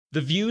The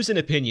views and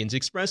opinions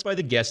expressed by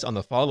the guests on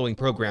the following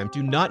program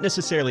do not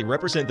necessarily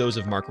represent those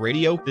of Mark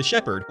Radio, The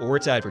Shepherd, or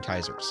its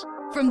advertisers.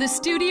 From the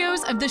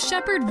studios of the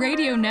Shepherd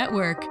Radio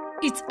Network,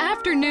 it's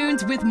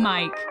Afternoons with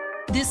Mike.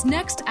 This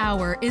next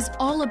hour is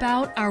all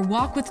about our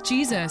walk with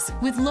Jesus,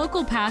 with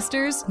local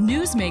pastors,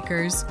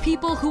 newsmakers,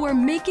 people who are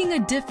making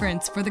a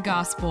difference for the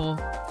gospel.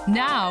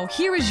 Now,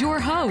 here is your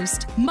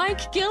host,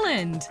 Mike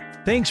Gilland.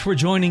 Thanks for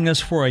joining us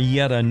for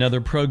yet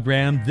another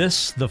program.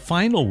 This, the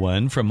final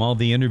one from all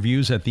the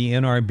interviews at the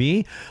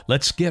NRB.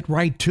 Let's get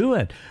right to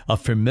it. A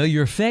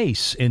familiar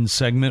face in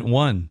segment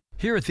 1.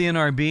 Here at the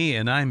NRB,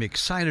 and I'm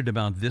excited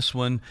about this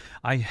one.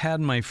 I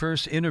had my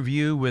first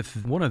interview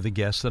with one of the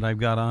guests that I've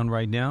got on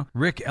right now,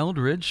 Rick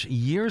Eldridge,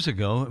 years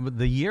ago.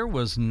 The year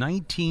was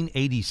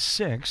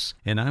 1986,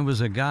 and I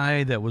was a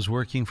guy that was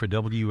working for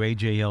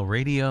WAJL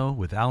Radio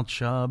with Al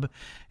Chubb,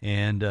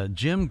 and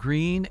Jim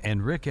Green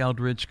and Rick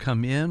Eldridge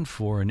come in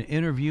for an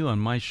interview on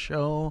my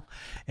show,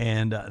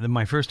 and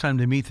my first time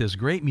to meet this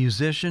great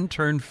musician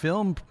turned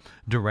film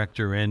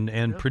director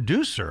and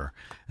producer,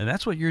 and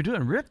that's what you're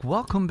doing. Rick,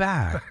 welcome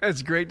back.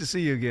 It's great to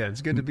see you again.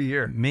 It's good to be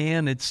here.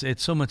 Man, it's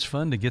so much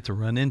fun to get to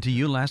run into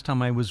you. Last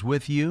time I was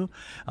with you,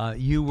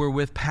 you were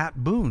with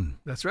Pat Boone.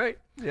 That's right,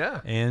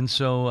 yeah. And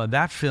so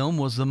that film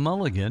was The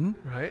Mulligan.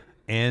 Right.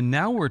 And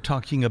now we're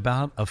talking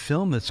about a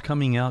film that's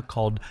coming out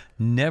called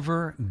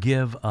Never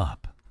Give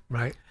Up.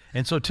 Right.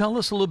 And so tell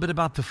us a little bit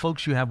about the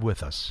folks you have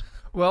with us.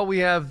 Well, we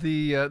have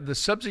the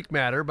subject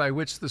matter by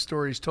which the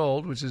story is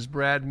told, which is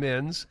Brad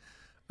Minns.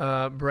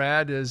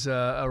 Brad is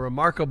a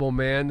remarkable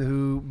man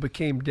who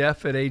became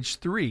deaf at age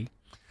 3.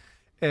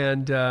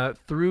 And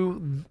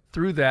through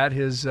that,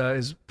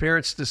 his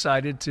parents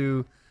decided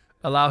to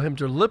allow him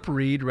to lip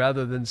read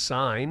rather than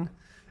sign,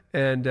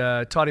 and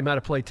taught him how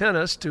to play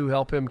tennis to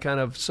help him kind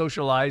of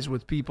socialize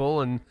with people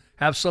and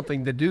have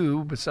something to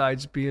do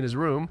besides be in his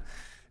room.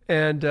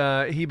 And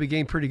he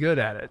became pretty good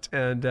at it,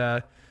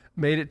 and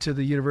made it to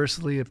the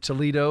University of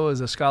Toledo as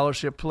a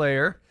scholarship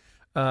player.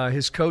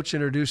 His coach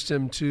introduced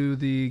him to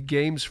the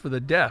Games for the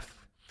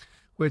Deaf,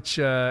 which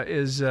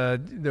is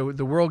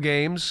the World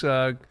Games,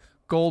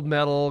 gold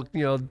medal,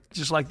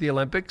 just like the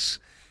Olympics.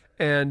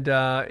 And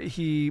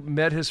he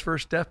met his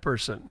first deaf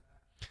person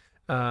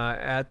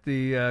at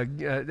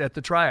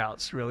the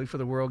tryouts, really, for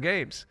the World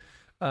Games,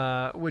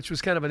 which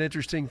was kind of an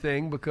interesting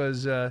thing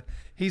because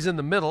he's in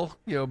the middle,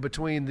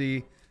 between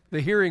the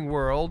hearing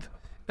world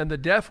and the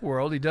deaf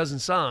world. He doesn't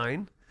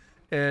sign.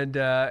 And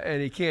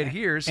he can't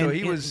hear, so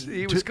he was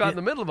caught in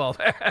the middle of all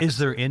that. Is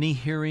there any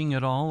hearing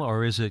at all,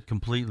 or is it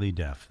completely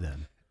deaf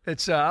then?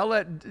 It's I'll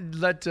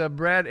let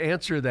Brad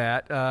answer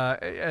that,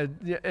 and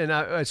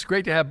it's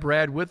great to have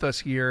Brad with us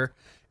here.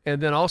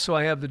 And then also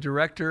I have the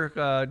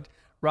director.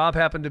 Rob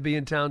happened to be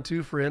in town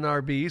too for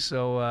NRB,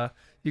 so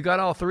you got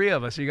all three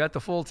of us. You got the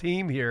full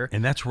team here.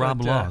 And that's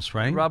Rob Loos,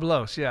 right? Rob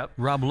Loos, yeah.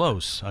 Rob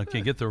Loos. I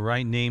can get the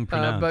right name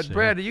pronounced. But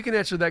Brad, you can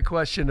answer that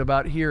question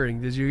about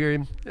hearing. Did you hear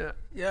him?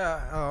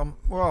 Yeah.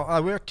 Well, I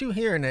wear 2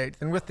 hearing aids,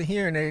 and with the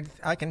hearing aids,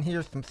 I can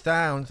hear some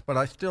sounds, but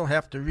I still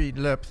have to read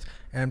lips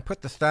and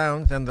put the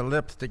sounds and the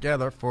lips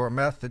together for a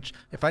message.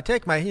 If I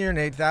take my hearing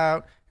aids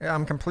out,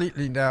 I'm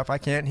completely deaf. I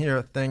can't hear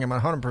a thing. I'm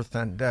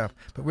 100% deaf.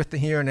 But with the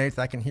hearing aids,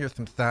 I can hear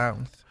some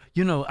sounds.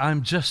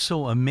 I'm just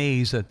so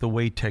amazed at the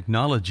way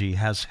technology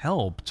has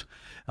helped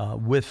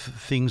with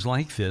things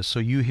like this. So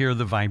you hear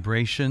the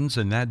vibrations,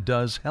 and that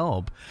does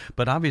help.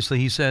 But obviously,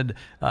 he said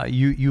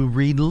you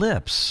read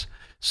lips.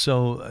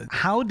 So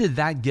how did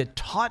that get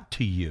taught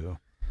to you?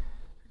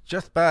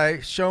 Just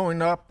by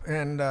showing up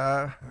and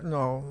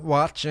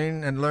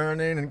watching and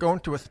learning and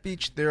going to a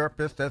speech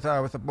therapist as I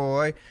was a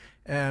boy,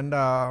 and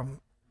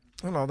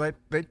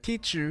they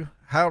teach you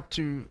how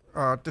to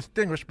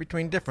distinguish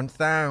between different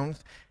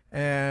sounds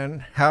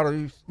and how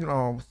to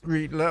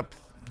read lips.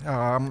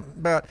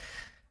 But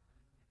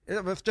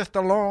it was just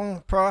a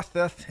long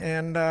process,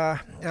 and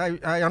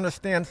I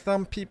understand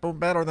some people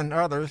better than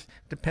others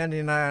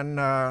depending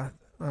on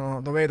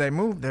the way they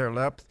move their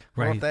lips,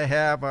 right. Or if they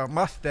have a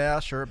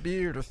mustache or a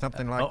beard or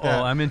something like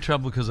that. Oh, I'm in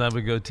trouble because I have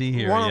a goatee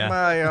here. One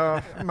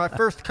of my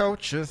first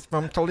coaches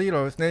from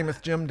Toledo, his name is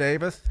Jim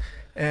Davis,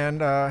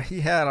 and he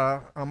had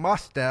a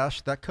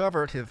mustache that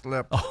covered his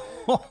lips.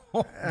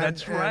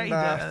 That's right.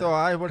 So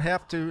I would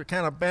have to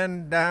kind of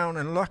bend down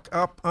and look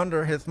up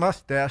under his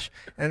mustache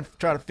and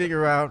try to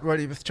figure out what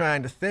he was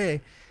trying to say.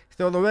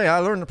 So the way I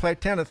learned to play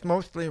tennis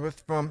mostly was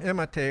from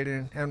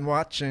imitating and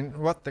watching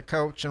what the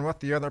coach and what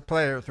the other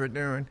players were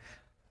doing.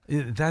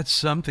 That's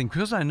something,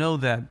 because I know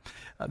that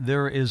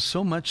there is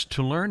so much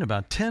to learn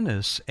about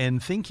tennis,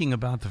 and thinking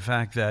about the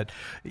fact that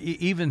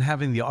even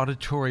having the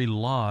auditory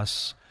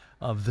loss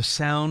of the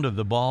sound of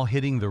the ball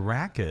hitting the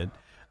racket,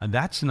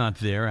 that's not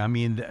there. I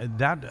mean,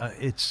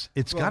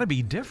 it's got to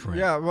be different.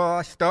 Yeah, well,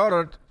 I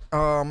started,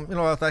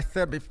 as I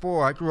said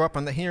before, I grew up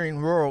in the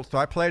hearing world, so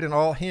I played in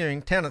all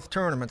hearing tennis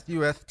tournaments,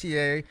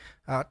 USTA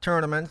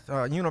tournaments,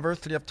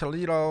 University of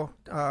Toledo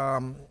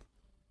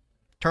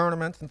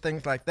tournaments and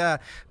things like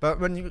that. But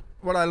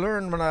what I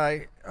learned when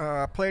I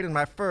played in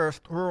my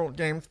first World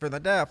Games for the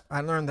Deaf,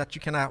 I learned that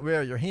you cannot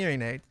wear your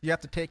hearing aids. You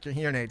have to take your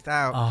hearing aids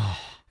out. Oh.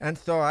 And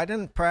so I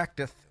didn't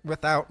practice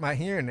without my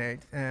hearing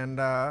aids. And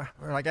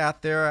when I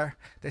got there,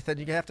 they said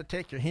you have to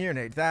take your hearing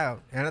aids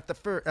out. And at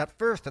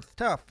first, it's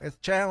tough. It's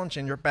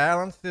challenging. Your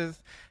balance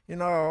is,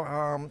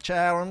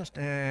 challenged,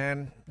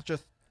 and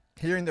just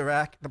hearing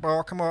the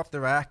ball come off the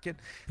racket.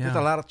 Yeah. There's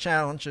a lot of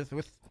challenges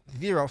with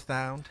zero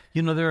sound.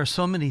 There are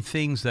so many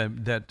things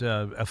that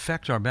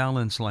affect our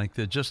balance like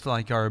that, just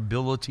like our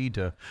ability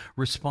to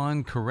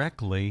respond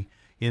correctly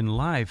in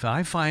life.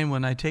 I find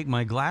when I take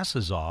my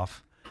glasses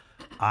off,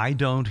 I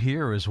don't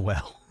hear as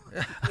well.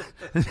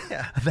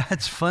 Yeah.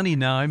 That's funny.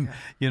 Now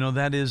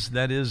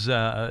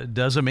that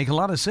doesn't make a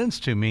lot of sense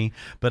to me,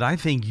 but I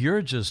think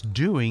you're just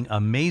doing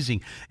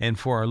amazing. And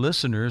for our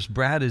listeners,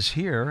 Brad is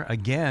here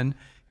again,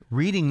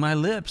 reading my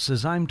lips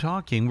as I'm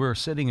talking. We're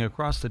sitting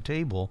across the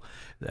table.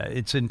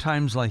 It's in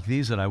times like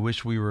these that I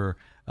wish we were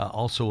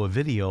also a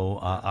video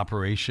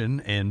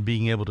operation and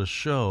being able to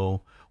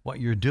show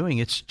what you're doing.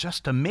 It's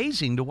just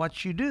amazing to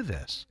watch you do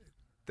this.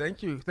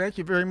 Thank you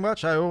very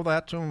much. I owe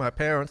that to my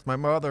parents, my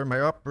mother, my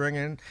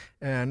upbringing,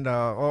 and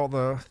all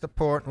the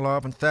support,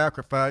 love, and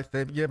sacrifice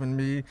they've given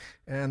me,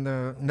 and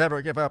the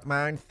never give up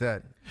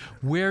mindset.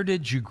 Where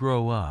did you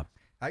grow up?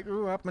 I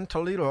grew up in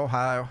Toledo,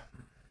 Ohio.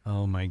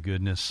 Oh, my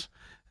goodness.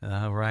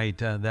 Right.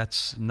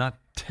 That's not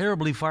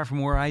terribly far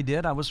from where I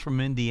did. I was from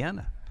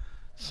Indiana.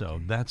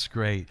 So that's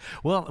great.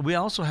 Well, we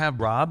also have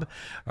Rob.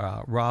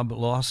 Rob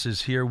Loos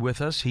is here with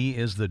us. He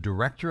is the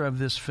director of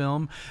this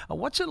film.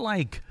 What's it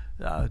like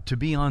to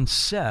be on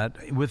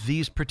set with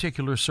these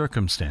particular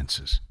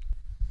circumstances?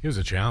 It was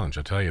a challenge,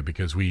 I'll tell you,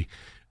 because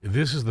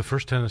this is the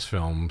first tennis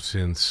film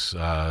since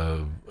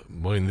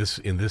in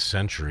this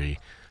century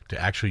to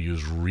actually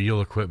use real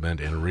equipment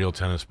and real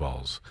tennis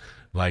balls.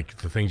 Like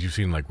the things you've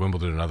seen, like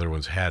Wimbledon and other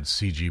ones, had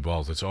CG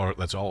balls. That's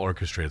all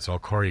orchestrated. It's all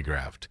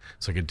choreographed.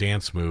 It's like a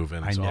dance move,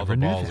 and all the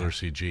balls are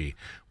CG.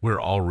 We're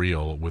all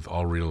real with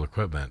all real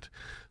equipment.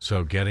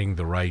 So getting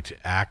the right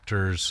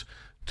actors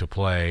to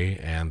play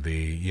and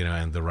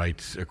the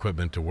right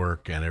equipment to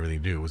work and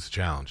everything to do was a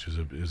challenge.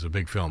 It was a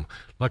big film.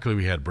 Luckily,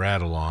 we had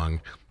Brad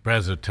along.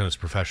 Brad's a tennis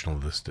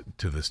professional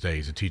to this day.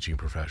 He's a teaching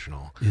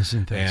professional,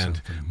 isn't that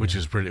something? Which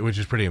is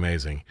pretty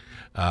amazing.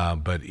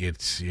 But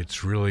it's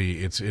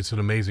an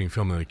amazing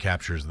film that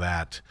captures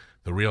the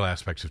real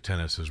aspects of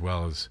tennis, as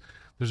well as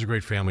there's a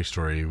great family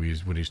story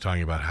when he's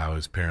talking about how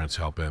his parents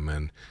help him,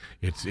 and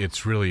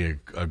it's really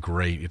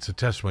it's a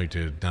testimony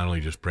to not only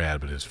just Brad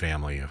but his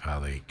family of how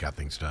they got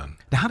things done.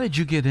 Now, how did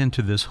you get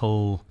into this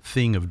whole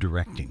thing of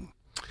directing?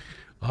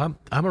 I'm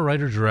a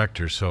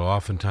writer-director, so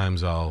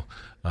oftentimes I'll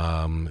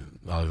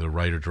either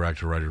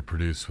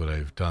writer-produce what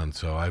I've done.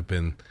 So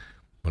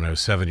when I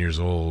was 7 years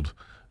old,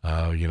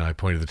 I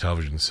pointed to the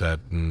television set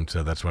and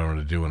said that's what I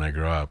wanted to do when I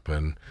grow up.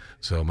 And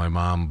so my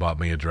mom bought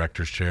me a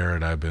director's chair,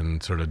 and I've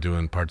been sort of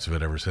doing parts of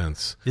it ever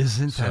since.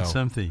 Isn't that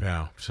something?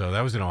 Yeah. So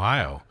that was in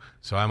Ohio.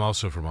 So I'm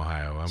also from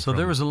Ohio.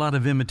 There was a lot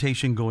of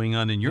imitation going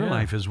on in your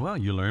life as well.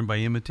 You learned by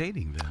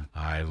imitating them.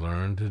 I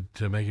learned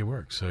to make it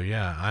work. So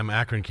yeah, I'm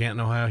Akron, Canton,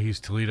 Ohio. He's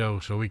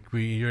Toledo. So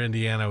you're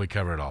Indiana. We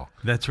cover it all.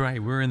 That's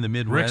right. We're in the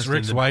Midwest.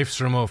 Rick's wife's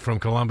from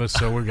Columbus,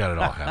 so we've got it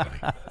all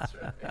happening. That's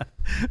right.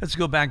 Let's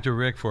go back to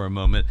Rick for a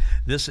moment.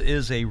 This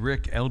is a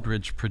Rick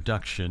Eldridge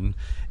production.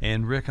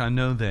 And Rick, I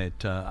know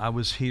that I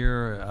was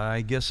here,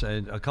 I guess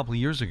a couple of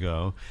years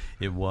ago,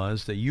 it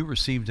was, that you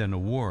received an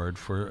award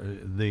for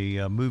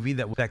the movie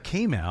that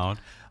came out.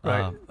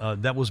 Right.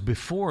 That was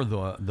before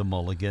the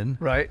Mulligan.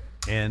 Right.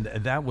 And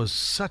that was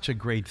such a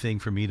great thing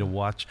for me to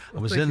watch. I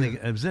was in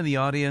the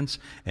audience,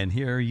 and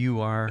here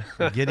you are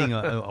getting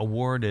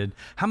awarded.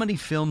 How many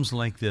films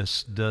like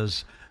this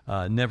does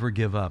Never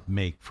Give Up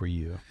make for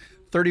you?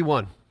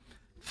 31.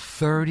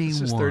 31.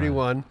 This is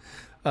 31.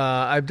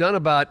 I've done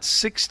about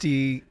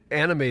 60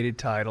 animated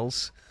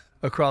titles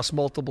across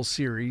multiple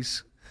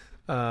series,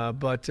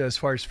 but as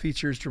far as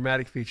features,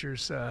 dramatic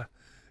features,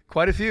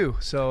 quite a few.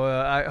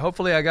 So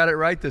hopefully I got it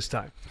right this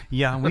time.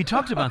 Yeah, we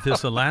talked about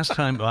this the last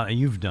time.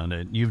 You've done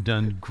it. You've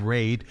done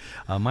great.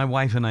 My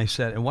wife and I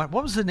said, what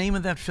was the name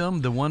of that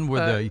film? The one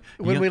where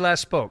When We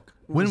Last Spoke.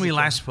 When We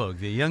Last Spoke.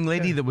 The young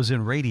lady that was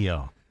in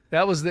radio.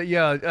 That was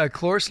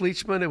Cloris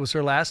Leachman. It was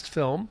her last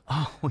film.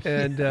 Oh,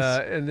 and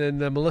yes. And then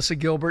Melissa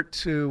Gilbert,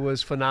 who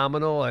was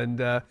phenomenal,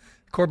 and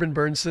Corbin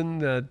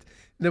Burnson.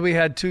 Then we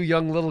had two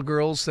young little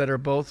girls that are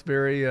both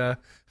very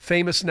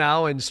famous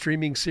now in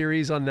streaming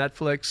series on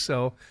Netflix.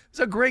 So it's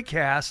a great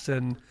cast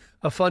and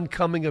a fun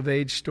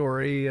coming-of-age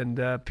story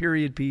and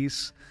period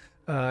piece.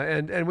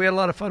 And we had a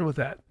lot of fun with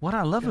that. What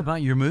I love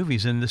about your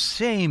movies, and the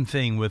same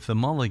thing with the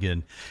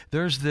Mulligan,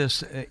 there's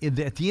this,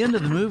 at the end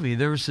of the movie,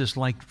 there's this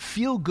like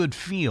feel-good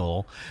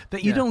feel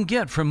that you don't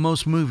get from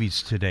most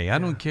movies today. I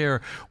don't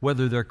care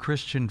whether they're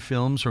Christian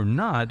films or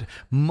not.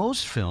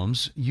 Most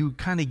films, you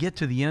kind of get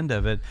to the end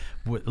of it,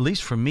 at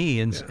least for me,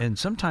 and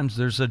sometimes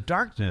there's a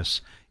darkness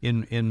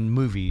in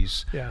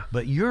movies. Yeah.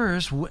 But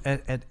yours,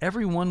 at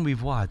every one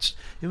we've watched,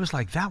 it was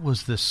like that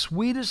was the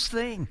sweetest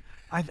thing.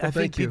 I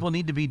think people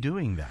need to be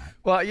doing that.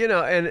 Well,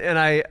 and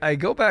I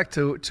go back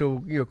to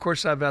of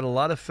course, I've had a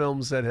lot of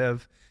films that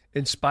have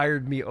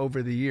inspired me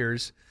over the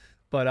years,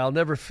 but I'll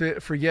never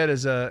forget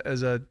as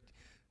a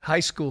high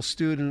school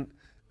student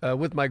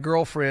with my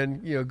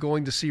girlfriend,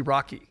 going to see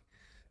Rocky.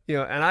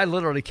 And I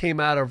literally came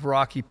out of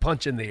Rocky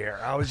punching the air.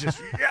 I was just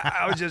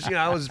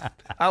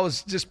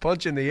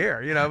punching the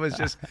air. It was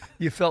just,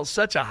 you felt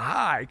such a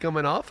high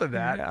coming off of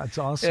that. Yeah, it's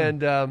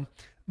awesome. And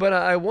but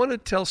I want to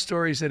tell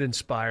stories that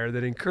inspire,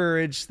 that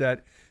encourage,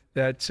 that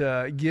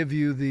give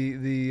you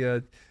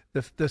the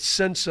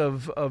sense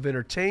of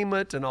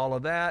entertainment and all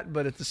of that,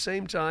 but at the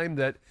same time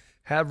that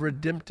have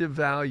redemptive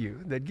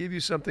value, that give you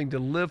something to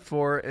live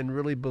for and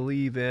really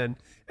believe in,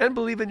 and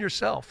believe in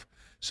yourself.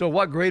 So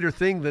what greater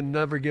thing than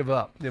Never Give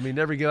Up? I mean,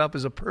 Never Give Up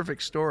is a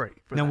perfect story.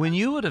 Now, when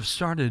you would have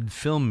started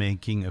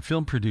filmmaking,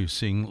 film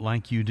producing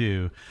like you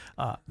do,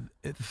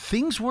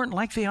 things weren't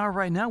like they are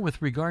right now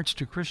with regards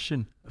to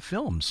Christian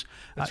films.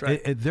 That's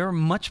right. They're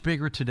much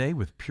bigger today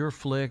with Pure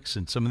Flix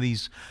and some of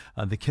these,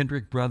 the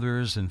Kendrick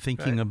brothers, and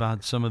thinking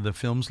about some of the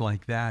films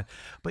like that.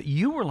 But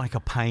you were like a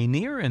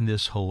pioneer in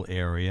this whole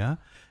area.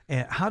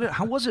 And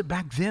how was it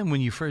back then when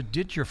you first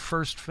did your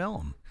first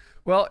film?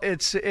 Well,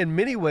 it's in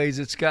many ways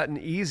it's gotten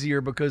easier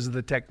because of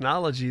the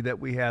technology that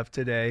we have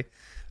today.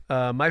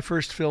 My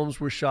first films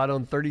were shot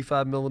on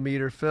 35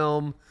 millimeter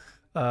film.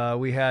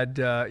 We had,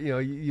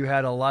 you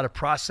had a lot of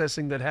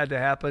processing that had to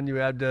happen. You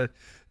had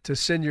to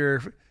send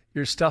your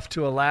stuff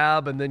to a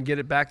lab and then get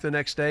it back the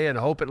next day and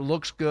hope it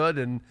looks good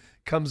and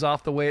comes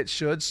off the way it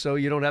should, so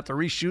you don't have to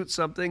reshoot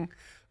something.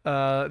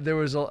 There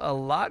was a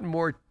lot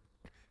more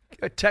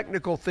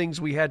technical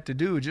things we had to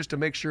do just to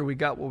make sure we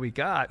got what we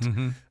got.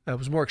 Mm-hmm. It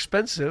was more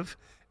expensive,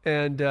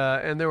 and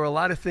there were a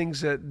lot of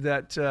things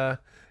that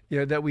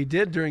we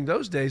did during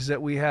those days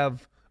that we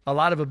have a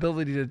lot of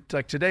ability to.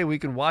 Like today, we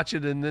can watch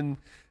it and then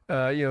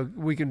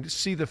we can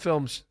see the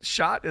film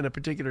shot in a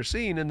particular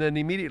scene and then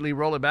immediately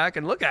roll it back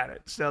and look at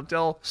it. So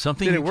tell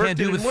something you can't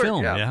do with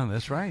film. Yeah,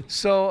 that's right.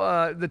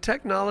 So the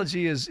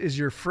technology is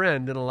your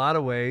friend in a lot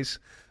of ways,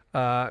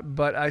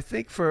 but I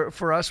think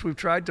for us, we've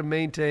tried to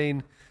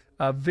maintain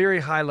a very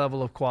high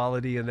level of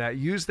quality in that,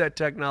 use that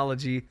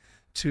technology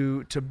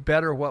to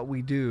better what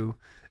we do.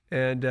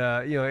 And,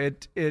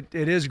 it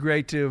is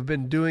great to have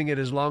been doing it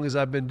as long as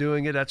I've been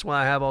doing it. That's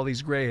why I have all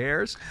these gray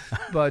hairs,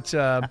 but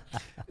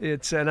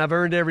and I've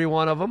earned every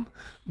one of them,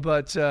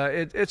 but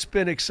it's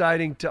been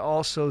exciting to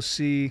also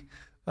see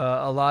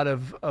a lot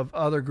of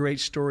other great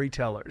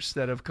storytellers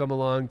that have come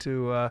along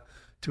to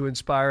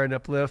inspire and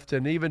uplift,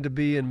 and even to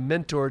be a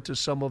mentor to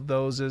some of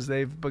those as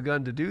they've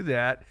begun to do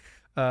that.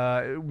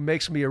 It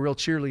makes me a real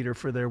cheerleader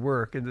for their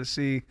work, and to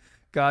see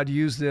God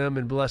use them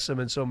and bless them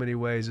in so many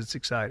ways. It's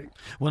exciting.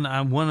 Well,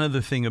 one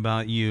other thing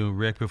about you,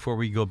 Rick, before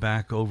we go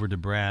back over to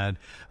Brad,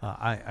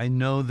 I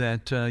know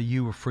that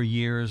you were for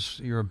years,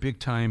 you're a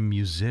big-time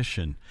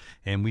musician,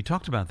 and we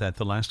talked about that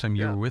the last time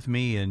you were with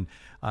me, and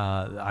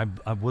I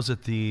was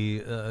it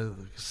the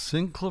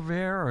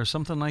synclavier or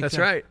something like That's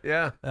that? That's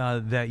right, yeah.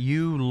 That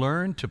you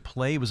learned to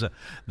play. It was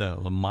the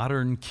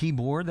modern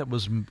keyboard that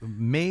was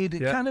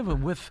made kind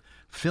of with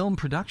film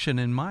production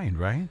in mind,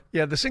 right?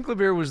 Yeah, the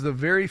synclavier was the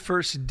very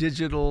first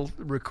digital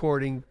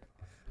recording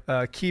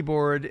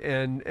keyboard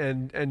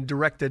and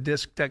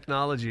direct-to-disc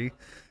technology,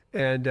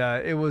 and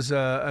it was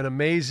an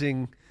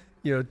amazing,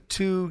 2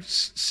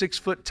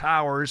 6-foot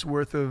towers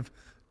worth of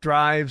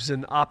drives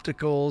and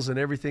opticals and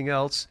everything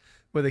else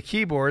with a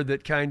keyboard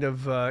that kind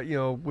of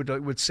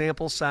would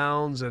sample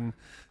sounds and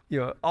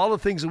all the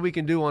things that we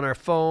can do on our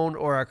phone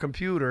or our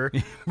computer.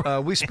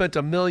 We spent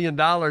 $1 million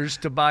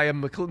to buy a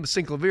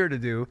synclavier to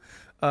do.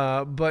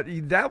 But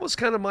that was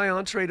kind of my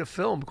entree to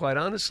film, quite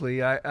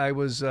honestly. I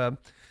was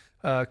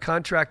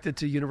contracted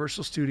to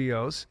Universal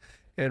Studios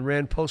and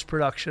ran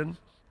post-production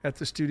at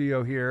the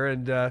studio here.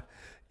 And,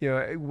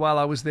 while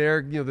I was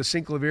there, the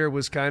synclavier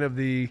was kind of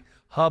the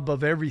hub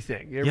of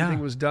everything. Everything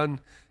was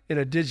done in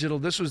a digital.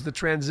 This was the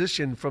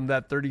transition from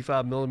that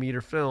 35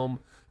 millimeter film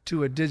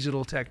to a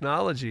digital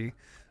technology.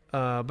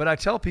 But I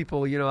tell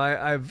people,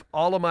 I've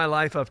all of my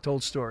life I've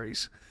told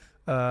stories.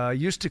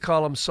 Used to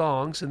call them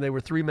songs, and they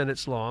were 3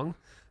 minutes long.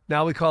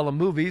 Now we call them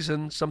movies,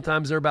 and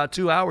sometimes they're about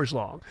 2 hours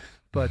long.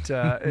 But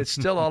it's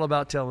still all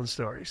about telling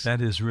stories.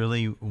 That is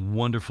really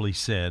wonderfully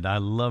said. I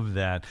love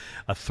that.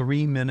 A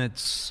 3-minute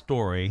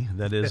story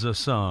that is a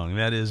song.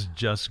 That is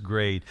just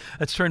great.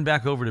 Let's turn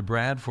back over to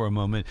Brad for a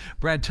moment.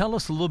 Brad, tell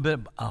us a little bit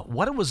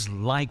what it was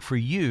like for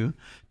you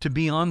to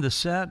be on the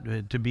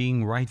set, to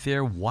being right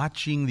there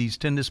watching these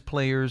tennis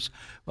players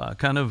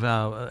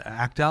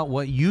act out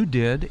what you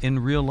did in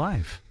real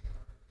life.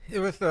 It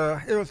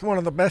was one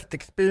of the best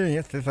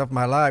experiences of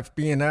my life,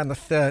 being on the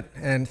set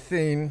and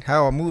seeing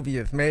how a movie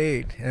is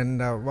made, and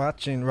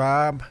watching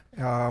Rob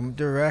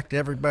direct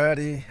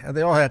everybody.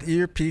 They all had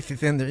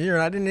earpieces in their ear,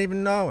 and I didn't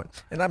even know it.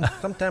 And I'm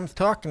sometimes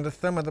talking to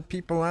some of the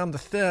people on the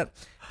set,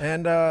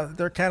 and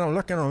they're kind of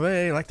looking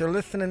away like they're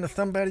listening to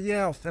somebody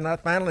else. And I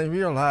finally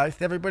realized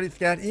everybody's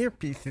got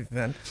earpieces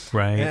in.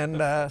 Right.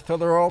 And so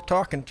they're all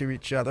talking to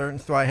each other,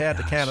 and so I had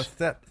to kind of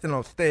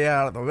stay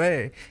out of the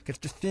way, because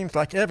it just seems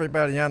like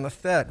everybody on the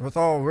set was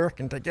all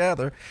working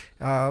together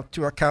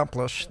to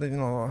accomplish,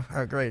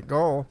 a great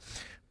goal.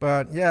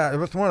 But yeah, it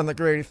was one of the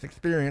greatest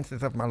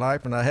experiences of my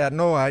life, and I had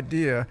no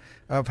idea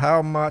of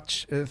how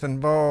much is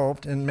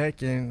involved in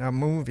making a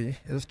movie.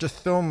 There's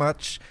just so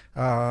much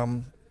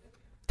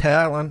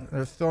talent.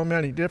 There's so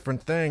many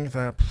different things.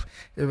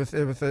 It was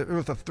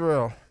a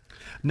thrill.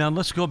 Now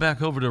let's go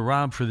back over to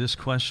Rob for this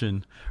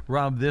question.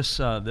 Rob, this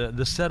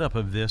the setup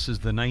of this is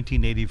the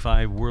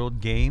 1985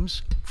 World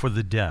Games for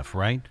the Deaf,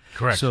 right?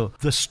 Correct. So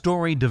the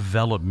story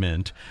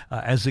development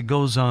as it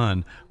goes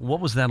on,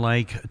 what was that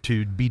like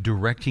to be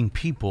directing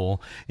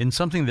people in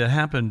something that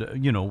happened,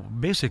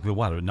 basically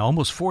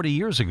almost 40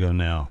 years ago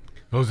now?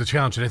 It was a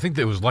challenge, and I think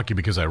that it was lucky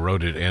because I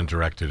wrote it and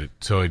directed it,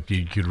 so I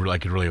could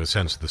really have a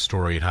sense of the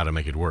story and how to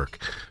make it work.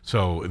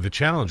 So the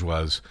challenge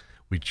was,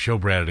 we'd show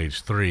Brad at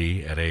age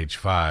 3, at age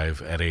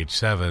 5, at age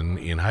 7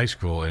 in high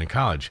school and in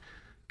college.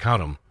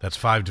 Count them. That's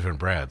 5 different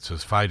Brads. So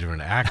it's 5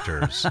 different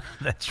actors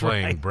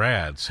playing right.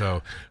 Brad.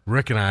 So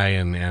Rick and I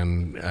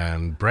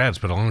and Brad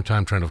spent a long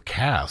time trying to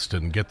cast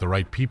and get the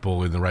right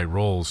people in the right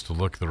roles to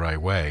look the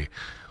right way.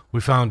 We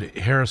found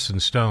Harrison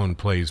Stone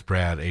plays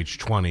Brad age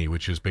 20,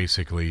 which is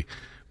basically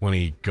when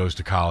he goes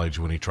to college,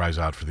 when he tries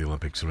out for the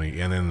Olympics,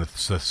 and then the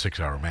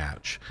 6-hour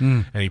match.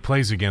 And he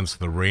plays against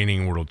the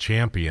reigning world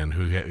champion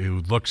who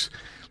looks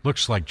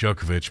like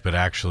Djokovic, but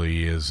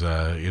actually is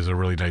a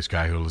really nice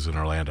guy who lives in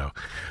Orlando.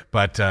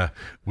 But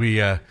we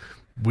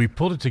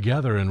pulled it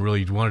together and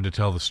really wanted to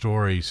tell the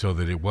story so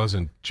that it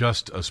wasn't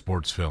just a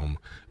sports film,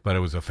 but it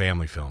was a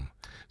family film.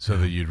 So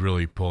that you'd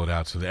really pull it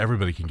out so that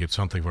everybody can get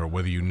something for it,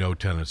 whether you know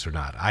tennis or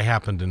not. I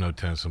happen to know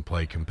tennis and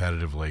play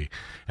competitively,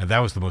 and that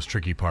was the most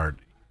tricky part,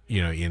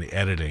 in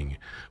editing,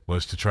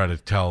 was to try to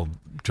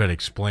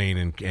explain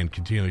and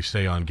continually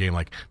stay on game.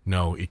 Like,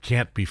 no, it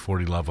can't be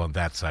 40-love on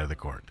that side of the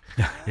court.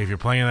 If you're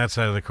playing on that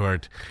side of the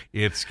court,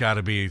 it's got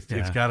to be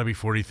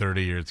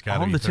 40-30, or it's got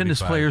to be 35. All the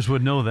tennis players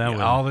would know that one.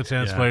 All the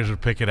tennis players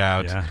would pick it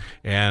out. Yeah.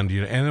 And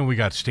and then we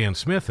got Stan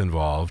Smith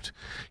involved.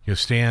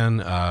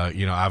 Stan,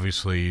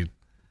 obviously,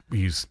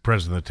 he's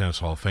president of the Tennis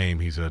Hall of Fame.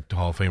 He's a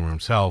Hall of Famer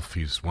himself.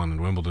 He's won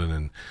in Wimbledon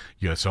and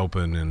U.S.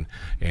 Open,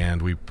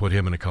 and we put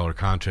him in a color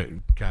context,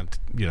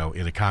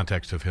 in a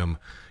context of him,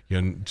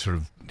 sort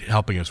of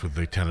helping us with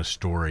the tennis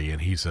story.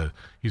 And he's a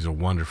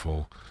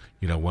wonderful,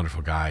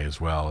 wonderful guy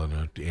as well.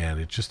 And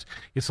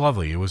it's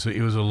lovely. It was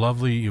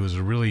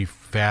a really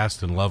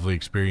fast and lovely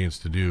experience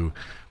to do.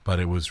 But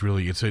it was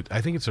really,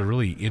 I think it's a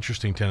really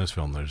interesting tennis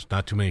film. There's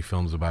not too many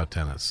films about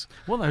tennis.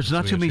 Well, there's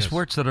not too many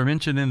sports that are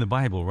mentioned in the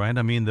Bible, right?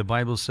 I mean, the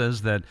Bible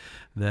says that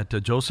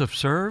Joseph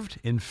served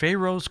in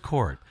Pharaoh's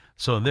court.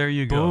 So there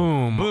you go.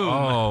 Boom.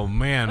 Oh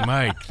man,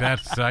 Mike,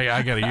 that's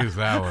I got to use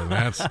that one.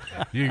 That's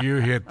you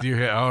hit.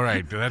 All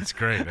right, that's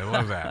great. I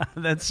love that.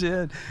 That's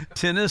it.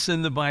 Tennis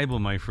in the Bible,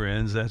 my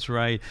friends. That's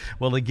right.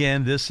 Well,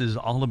 again, this is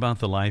all about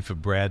the life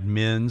of Brad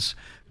Mins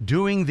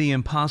doing the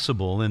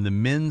impossible in the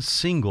men's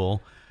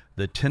single,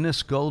 the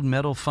tennis gold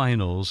medal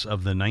finals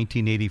of the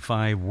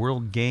 1985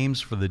 World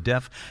Games for the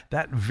Deaf.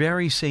 That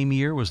very same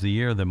year was the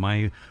year that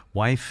my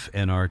wife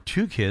and our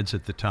 2 kids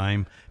at the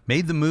time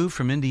made the move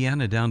from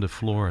Indiana down to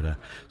Florida.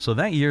 So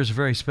that year is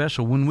very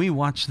special. When we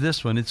watch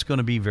this one, it's going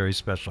to be very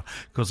special,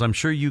 because I'm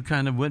sure you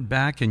kind of went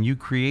back and you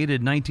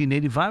created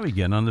 1985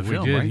 again on the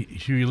film, did. right?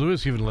 Huey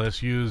Lewis even let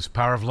us use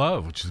 "Power of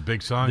Love," which is a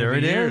big song there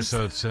of the it year. is.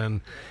 So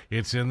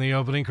it's in the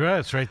opening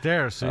credits right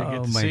there. So you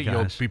get to see it.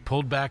 You'll be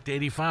pulled back to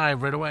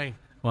 85 right away.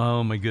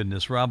 Oh, my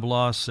goodness. Rob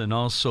Loos and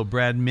also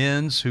Brad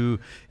Mins, who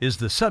is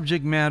the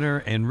subject matter,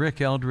 and Rick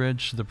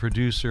Eldridge, the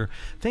producer.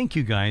 Thank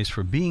you guys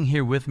for being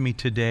here with me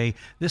today.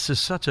 This is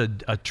such a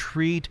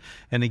treat.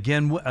 And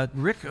again,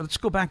 Rick, let's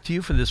go back to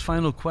you for this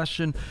final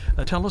question.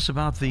 Tell us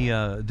about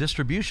the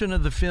distribution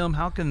of the film.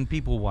 How can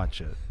people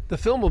watch it? The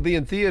film will be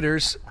in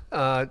theaters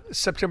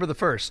September the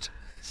 1st.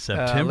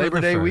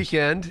 Labor Day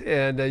weekend.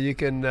 And you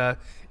can,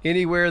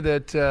 anywhere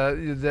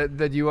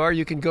that you are,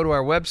 you can go to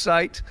our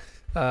website.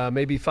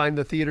 Maybe find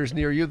the theaters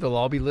near you. They'll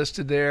all be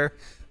listed there.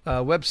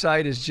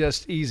 Website is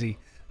just easy.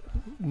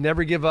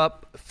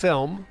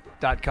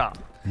 NeverGiveUpFilm.com.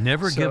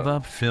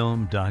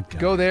 NeverGiveUpFilm.com.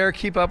 Go there,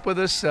 keep up with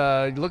us,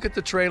 look at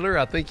the trailer.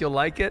 I think you'll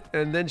like it,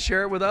 and then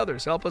share it with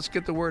others. Help us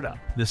get the word out.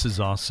 This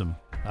is awesome.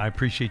 I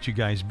appreciate you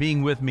guys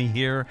being with me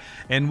here,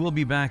 and we'll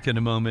be back in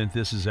a moment.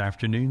 This is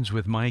Afternoons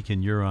with Mike,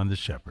 and you're on The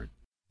Shepherd.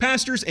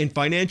 Pastors and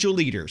financial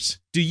leaders,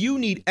 do you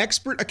need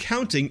expert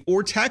accounting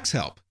or tax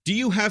help? Do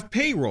you have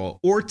payroll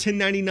or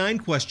 1099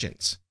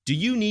 questions? Do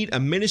you need a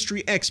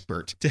ministry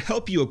expert to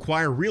help you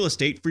acquire real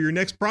estate for your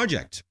next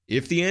project?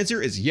 If the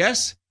answer is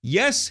yes,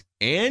 yes,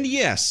 and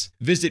yes,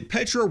 visit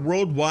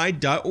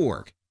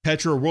petraworldwide.org.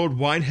 Petra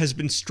Worldwide has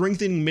been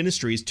strengthening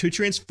ministries to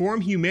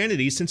transform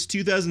humanity since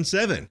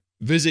 2007.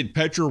 Visit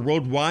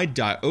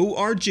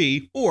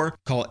petraworldwide.org or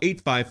call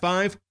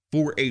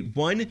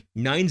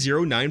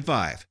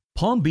 855-481-9095.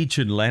 Palm Beach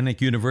Atlantic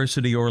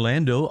University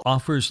Orlando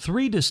offers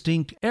 3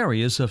 distinct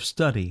areas of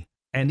study: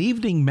 an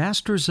evening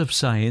Master's of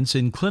Science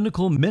in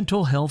Clinical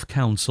Mental Health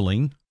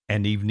Counseling,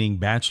 an evening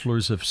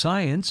Bachelor's of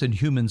Science in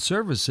Human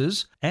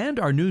Services, and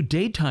our new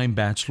daytime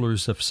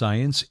Bachelor's of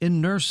Science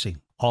in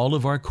Nursing. All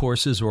of our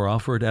courses are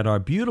offered at our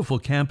beautiful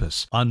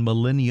campus on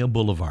Millennia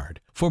Boulevard.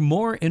 For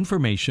more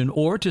information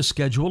or to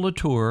schedule a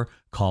tour,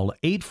 call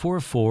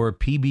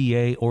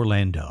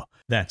 844-PBA-ORLANDO.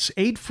 That's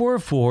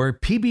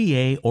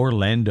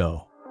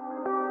 844-PBA-ORLANDO.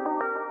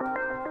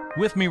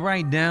 With me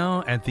right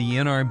now at the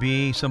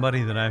NRB,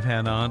 somebody that I've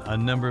had on a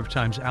number of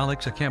times.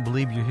 Alex, I can't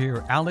believe you're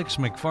here. Alex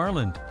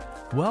McFarland,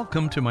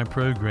 welcome to my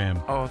program.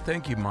 Oh,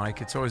 thank you,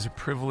 Mike. It's always a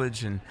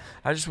privilege, and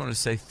I just want to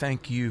say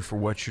thank you for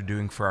what you're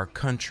doing for our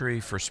country,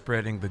 for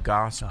spreading the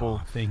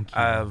gospel. Oh, thank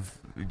you. I have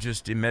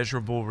just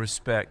immeasurable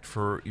respect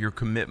for your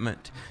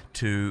commitment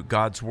to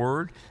God's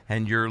Word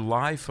and your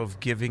life of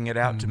giving it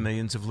out to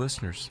millions of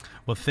listeners.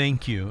 Well,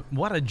 thank you.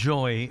 What a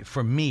joy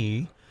for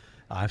me.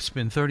 I've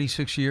spent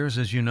 36 years,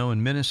 as you know,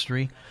 in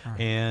ministry,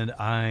 and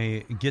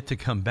I get to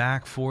come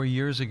back 4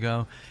 years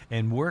ago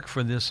and work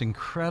for this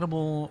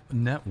incredible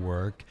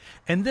network,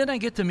 and then I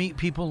get to meet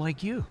people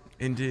like you.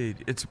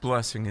 Indeed. It's a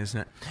blessing,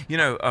 isn't it? You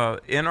know,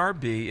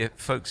 NRB,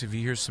 folks, if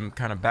you hear some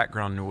kind of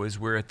background noise,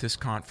 we're at this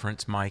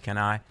conference, Mike and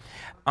I.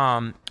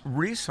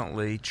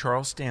 Recently,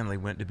 Charles Stanley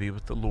went to be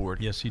with the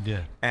Lord. Yes, he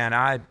did. And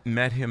I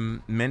met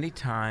him many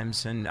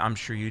times, and I'm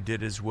sure you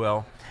did as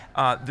well.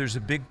 There's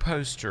a big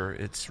poster.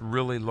 It's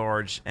really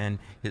large, and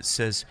it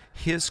says,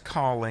 "His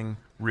calling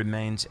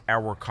remains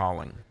our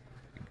calling."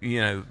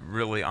 You know,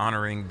 really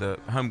honoring the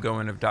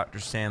homegoing of Dr.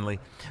 Stanley.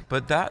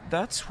 But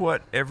that's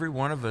what every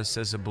one of us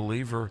as a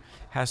believer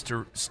has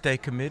to stay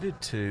committed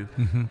to,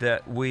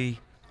 that we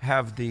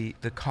have the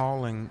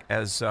calling,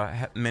 as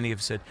many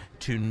have said,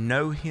 to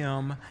know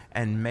him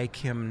and make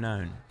him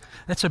known.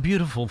 That's a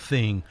beautiful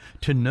thing,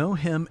 to know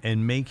him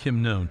and make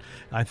him known.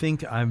 I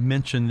think I've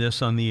mentioned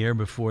this on the air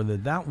before,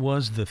 that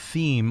was the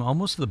theme,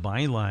 almost the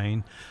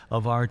byline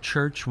of our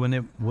church when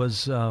it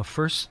was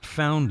first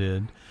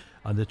founded.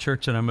 The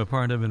church that I'm a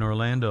part of in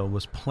Orlando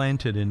was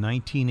planted in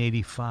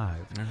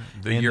 1985.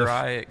 The year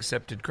I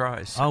accepted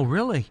Christ. Oh,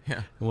 really?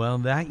 Yeah. Well,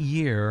 that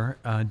year,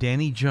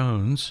 Danny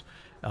Jones,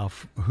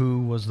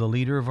 who was the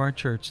leader of our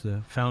church,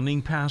 the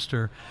founding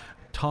pastor,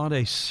 taught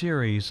a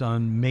series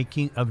on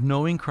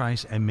knowing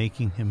Christ and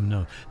making him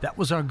known. That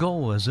was our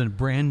goal as a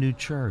brand new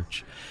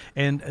church.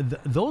 And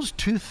those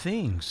two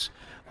things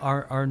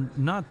are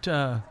not,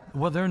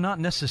 they're not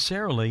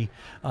necessarily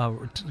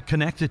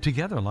connected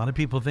together. A lot of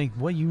people think,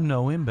 well, you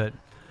know him, but,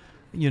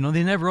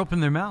 they never open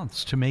their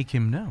mouths to make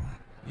him known.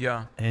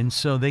 Yeah. And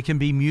so they can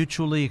be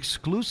mutually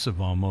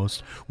exclusive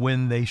almost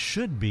when they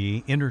should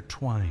be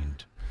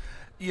intertwined.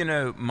 You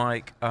know,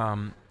 Mike,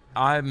 I'm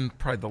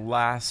probably the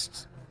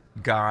last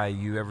guy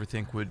you ever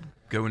think would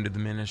go into the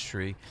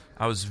ministry.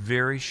 I was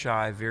very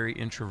shy, very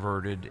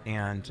introverted,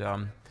 and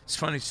it's a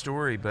funny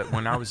story, but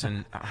when I was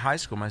in high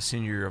school, my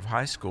senior year of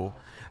high school,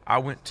 I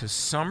went to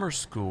summer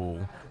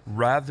school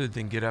rather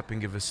than get up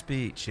and give a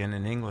speech in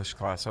an English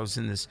class. I was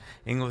in this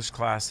English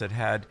class that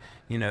had,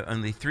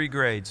 only 3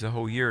 grades the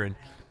whole year, and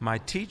my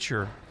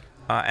teacher,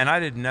 and I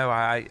didn't know,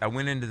 I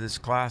went into this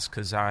class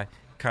because I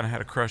kind of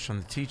had a crush on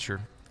the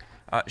teacher.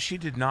 She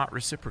did not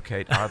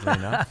reciprocate, oddly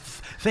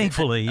enough.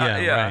 Thankfully,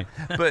 yeah, right.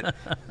 But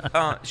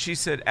she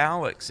said,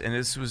 "Alex," and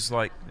this was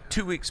like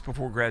 2 weeks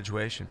before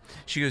graduation,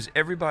 she goes,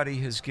 "Everybody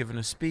has given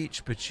a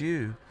speech but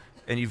you,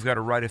 and you've got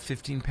to write a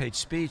 15-page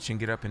speech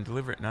and get up and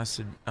deliver it." And I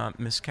said,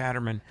 "Miss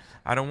Catterman,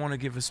 I don't want to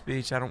give a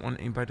speech. I don't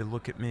want anybody to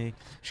look at me."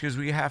 She goes,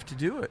 "Well, you have to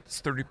do it.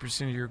 It's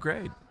 30% of your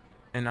grade."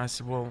 And I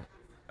said, "Well,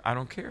 I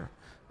don't care."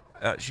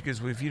 She goes,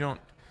 "Well, if you don't,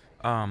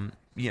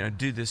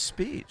 do this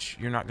speech,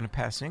 you're not going to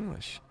pass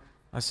English."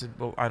 I said,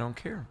 "Well, I don't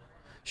care."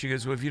 She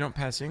goes, "Well, if you don't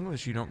pass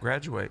English, you don't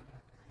graduate."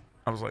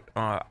 I was like,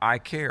 "I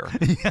care."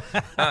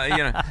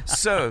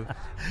 So.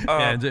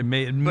 It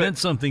meant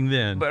something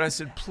then. But I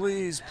said,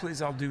 please,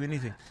 I'll do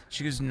anything.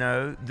 She goes,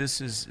 "No,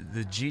 this is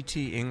the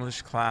GT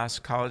English class,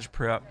 college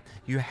prep.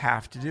 You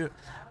have to do it."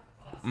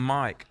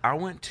 Mike, I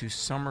went to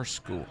summer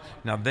school.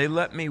 Now, they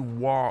let me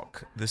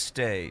walk the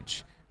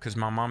stage because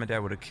my mom and dad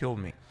would have killed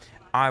me.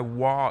 I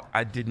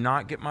did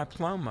not get my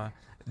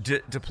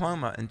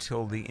diploma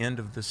until the end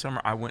of the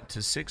summer. I went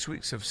to 6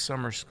 weeks of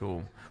summer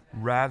school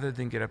rather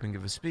than get up and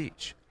give a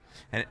speech.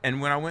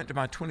 And when I went to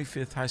my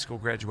 25th high school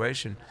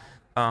graduation,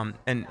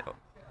 and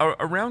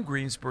around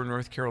Greensboro,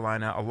 North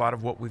Carolina, a lot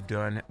of what we've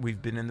done,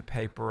 we've been in the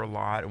paper a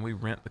lot, and we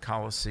rent the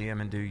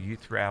Coliseum and do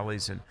youth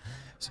rallies. And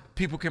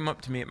people came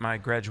up to me at my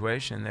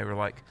graduation, and they were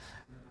like,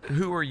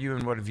 "Who are you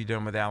and what have you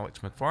done with Alex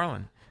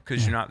McFarland?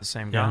 Because you're not the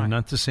same guy." Yeah, I'm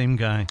not the same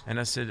guy. And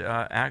I said,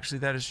 "Actually,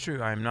 that is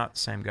true. I am not the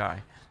same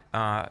guy."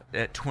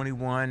 At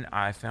 21,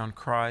 I found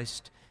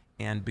Christ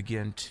and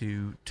began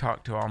to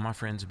talk to all my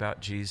friends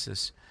about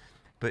Jesus.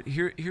 But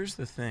here's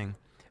the thing.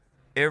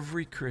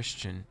 Every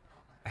Christian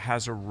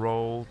has a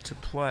role to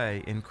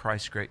play in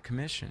Christ's Great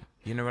Commission.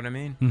 You know what I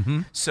mean?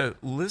 Mm-hmm. So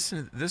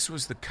listen, this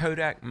was the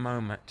Kodak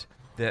moment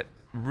that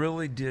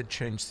really did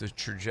change the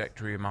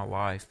trajectory of my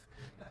life.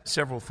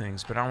 several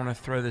things, but I want to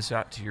throw this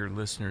out to your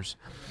listeners.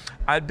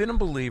 I'd been a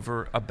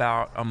believer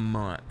about a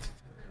month,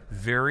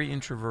 very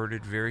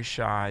introverted, very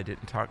shy,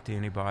 didn't talk to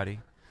anybody,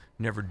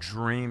 never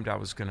dreamed I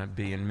was going to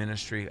be in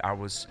ministry. I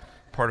was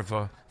part of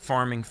a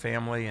farming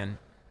family, and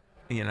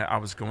I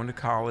was going to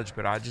college,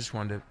 but I just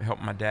wanted to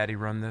help my daddy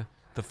run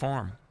the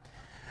farm.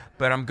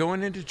 But I'm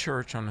going into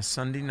church on a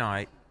Sunday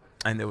night,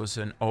 and there was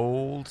an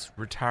old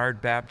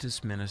retired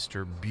Baptist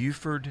minister,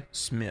 Buford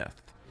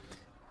Smith,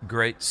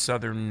 great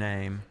Southern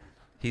name.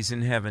 He's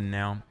in heaven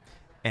now,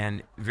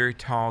 and very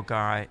tall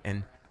guy,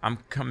 and I'm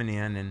coming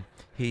in, and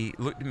he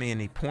looked at me, and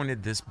he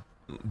pointed this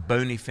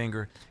bony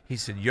finger. He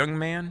said, "Young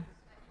man,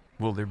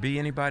 will there be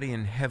anybody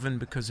in heaven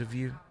because of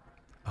you?"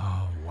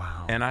 Oh,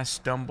 wow. And I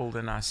stumbled,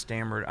 and I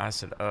stammered. I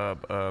said,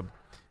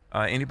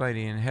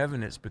 anybody in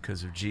heaven, it's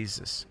because of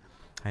Jesus.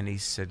 And he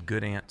said,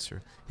 "Good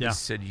answer." Yeah. He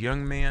said,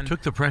 "Young man,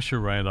 Took the pressure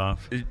right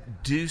off.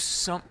 do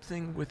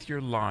something with your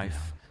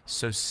life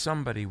so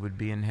somebody would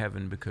be in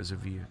heaven because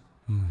of you."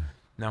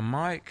 Now,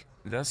 Mike,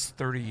 that's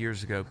 30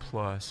 years ago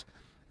plus.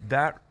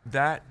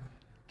 That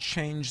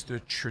changed the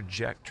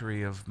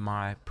trajectory of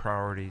my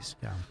priorities.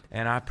 Yeah.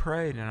 And I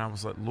prayed, and I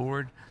was like,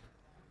 "Lord,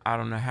 I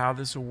don't know how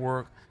this will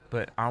work,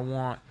 but I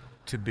want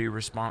to be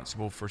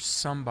responsible for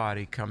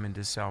somebody coming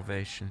to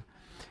salvation."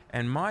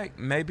 And Mike,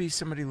 maybe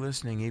somebody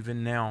listening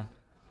even now,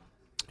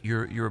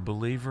 you're a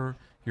believer,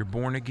 you're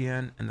born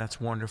again, and that's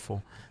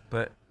wonderful.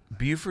 But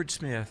Buford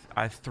Smith,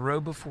 I throw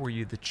before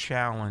you the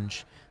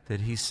challenge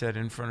that he set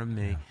in front of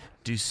me. Yeah.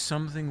 Do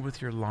something with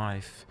your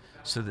life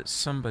so that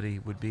somebody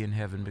would be in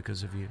heaven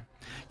because of you.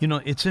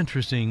 It's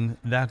interesting,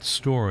 that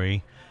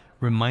story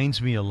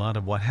reminds me a lot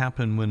of what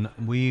happened when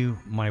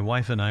my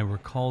wife and I were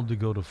called to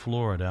go to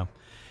Florida.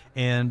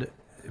 And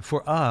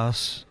for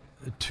us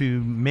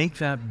to make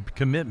that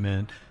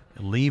commitment,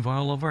 leave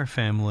all of our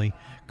family,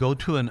 go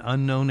to an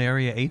unknown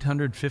area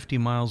 850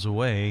 miles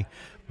away,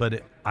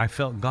 but I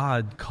felt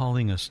God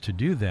calling us to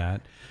do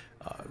that.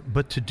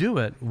 But to do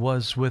it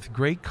was with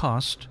great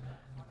cost,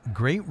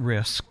 great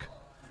risk,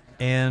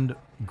 and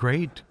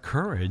great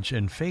courage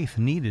and faith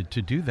needed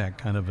to do that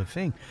kind of a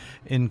thing,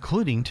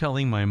 including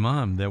telling my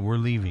mom that we're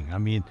leaving. I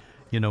mean,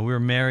 we were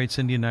married.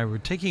 Cindy and I were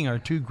taking her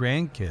two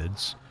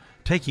grandkids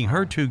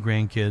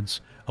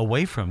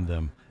away from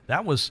them.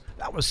 That was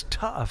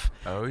tough.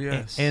 Oh,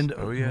 yes. And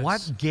oh, yes.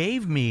 What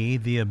gave me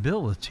the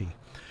ability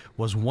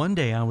was one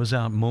day I was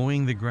out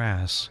mowing the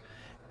grass,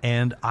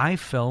 and I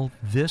felt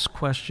this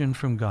question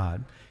from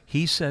God.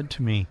 He said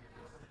to me,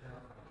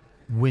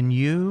 when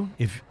you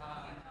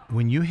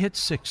hit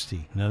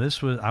 60, now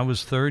I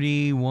was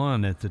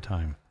 31 at the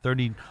time,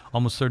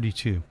 almost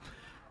 32.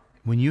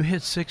 When you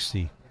hit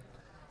 60,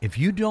 if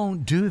you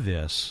don't do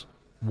this,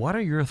 what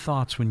are your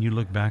thoughts when you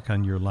look back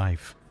on your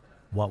life?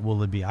 What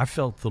will it be? I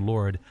felt the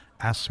Lord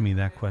ask me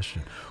that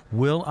question.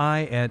 Will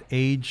I, at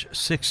age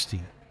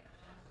 60,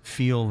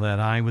 feel that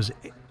I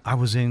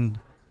was in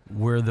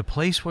the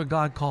place where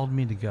God called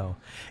me to go?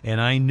 And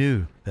I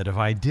knew that if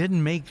I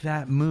didn't make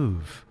that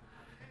move,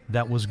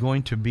 that was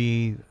going to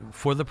be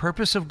for the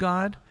purpose of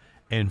God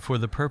and for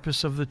the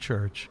purpose of the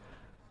church,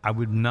 I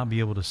would not be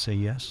able to say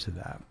yes to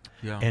that.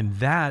 Yeah. And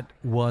that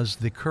was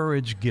the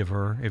courage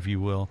giver, if you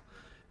will,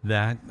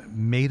 that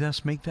made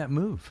us make that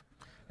move.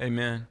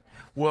 Amen.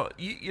 Well,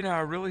 I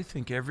really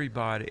think every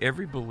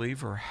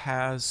believer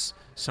has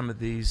some of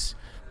these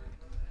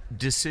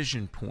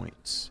decision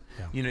points.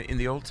 Yeah. In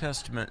the Old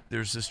Testament,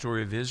 there's the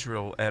story of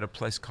Israel at a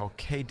place called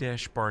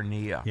Kadesh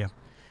Barnea. Yeah.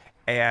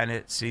 And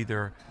it's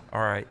either,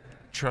 all right,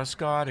 trust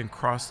God and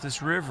cross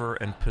this river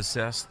and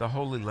possess the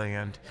Holy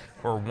Land,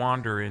 or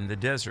wander in the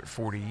desert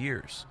 40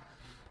 years.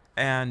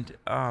 And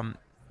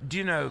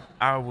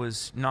I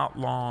was not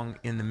long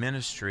in the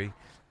ministry,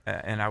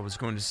 and I was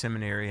going to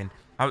seminary, and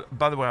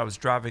by the way, I was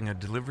driving a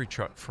delivery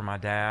truck for my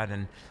dad,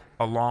 and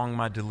along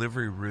my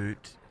delivery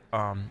route,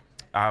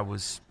 I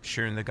was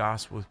sharing the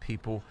gospel with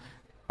people,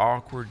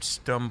 awkward,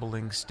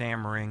 stumbling,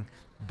 stammering.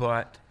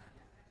 But,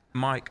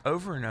 Mike,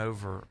 over and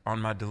over on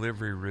my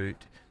delivery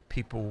route,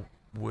 people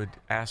would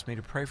ask me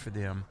to pray for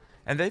them.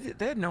 And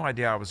they had no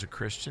idea I was a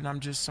Christian. I'm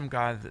just some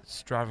guy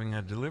that's driving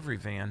a delivery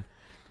van,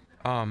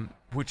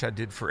 which I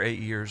did for 8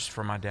 years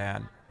for my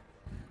dad.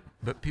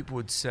 But people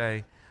would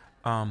say,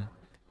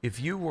 if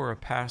you were a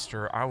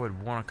pastor, I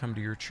would want to come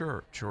to your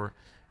church. Or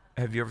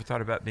have you ever thought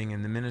about being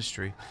in the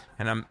ministry?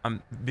 And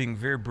I'm being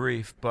very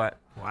brief, but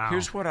wow.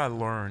 Here's what I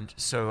learned.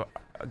 So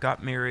I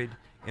got married,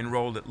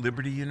 enrolled at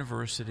Liberty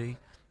University,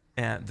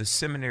 and the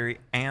seminary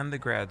and the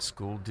grad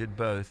school, did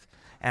both.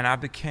 And I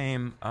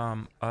became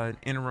an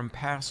interim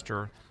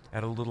pastor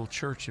at a little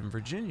church in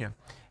Virginia.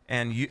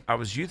 And I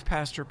was youth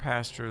pastor,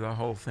 the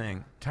whole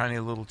thing, tiny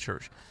little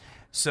church.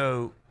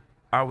 So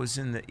I was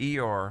in the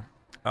ER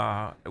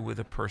with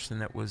a person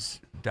that was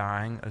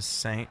dying, a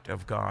saint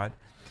of God.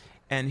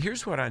 And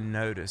here's what I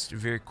noticed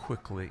very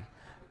quickly.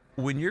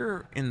 When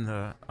you're in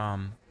the,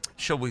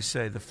 shall we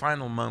say, the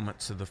final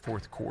moments of the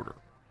fourth quarter,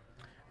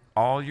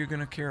 all you're going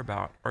to care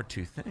about are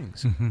two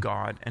things,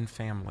 God and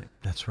family.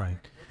 That's right.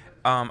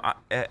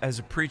 As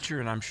a preacher,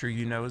 and I'm sure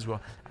you know as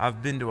well,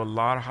 I've been to a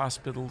lot of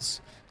hospitals.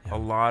 a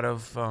lot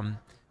of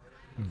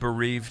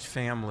bereaved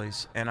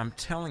families. And I'm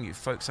telling you,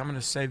 folks, I'm going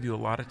to save you a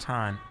lot of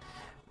time.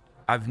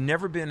 I've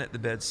never been at the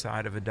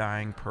bedside of a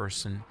dying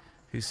person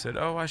who said,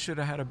 "Oh, I should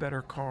have had a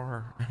better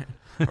car,"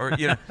 or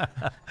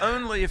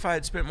only if I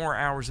had spent more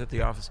hours at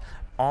the office.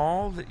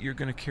 All that you're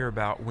going to care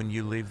about when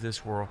you leave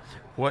this world: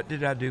 what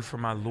did I do for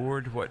my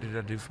Lord? What did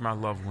I do for my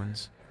loved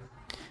ones?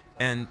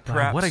 And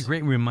perhaps what a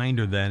great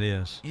reminder that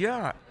is.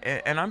 Yeah,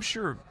 and I'm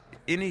sure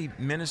any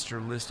minister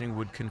listening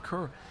would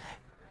concur.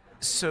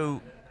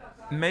 So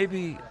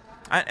maybe,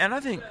 and I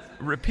think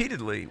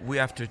repeatedly we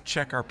have to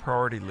check our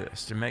priority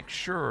list and make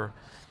sure.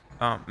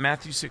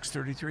 Matthew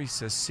 6:33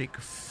 says, "Seek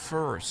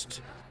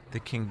first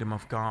the kingdom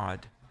of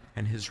God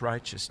and His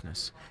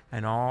righteousness,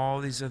 and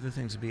all these other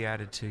things will be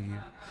added to you."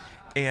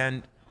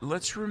 And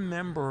let's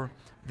remember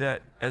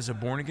that as a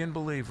born-again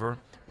believer,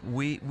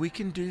 we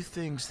can do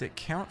things that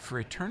count for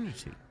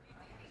eternity.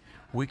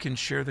 We can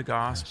share the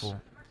gospel.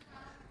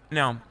 Yes.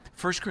 Now,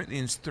 1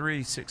 Corinthians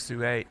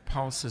 3:6-8,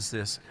 Paul says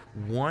this: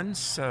 "One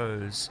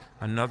sows,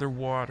 another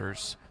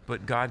waters,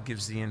 but God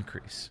gives the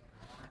increase."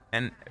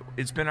 And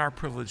it's been our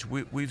privilege.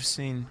 We've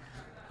seen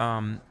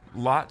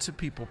lots of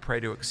people pray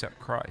to accept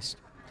Christ.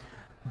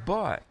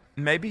 But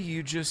maybe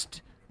you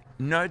just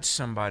nudge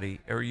somebody,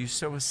 or you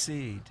sow a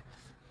seed,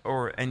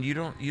 and you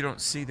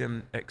don't see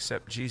them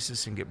accept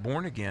Jesus and get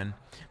born again,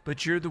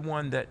 but you're the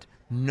one that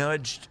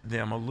nudged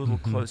them a little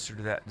closer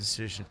to that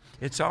decision.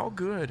 It's all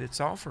good. It's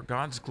all for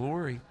God's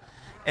glory.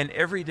 And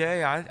every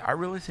day, I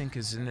really think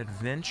is an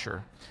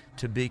adventure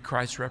to be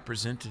Christ's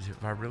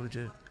representative. I really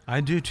do. I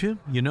do too.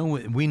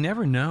 We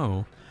never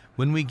know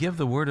when we give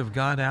the Word of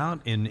God out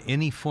in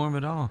any form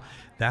at all.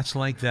 That's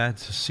like that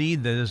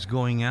seed that is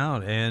going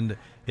out, and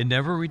it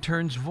never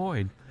returns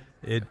void.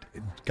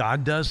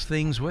 God does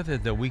things with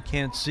it that we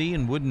can't see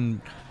and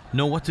wouldn't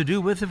know what to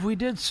do with if we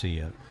did see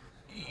it.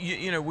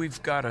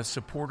 We've got a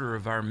supporter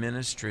of our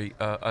ministry,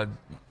 a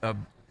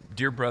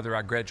dear brother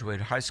I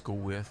graduated high school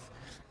with,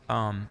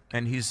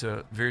 and he's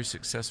a very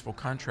successful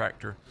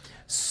contractor.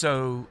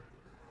 So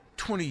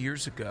 20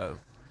 years ago,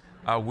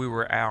 we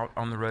were out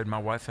on the road, my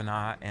wife and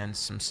I and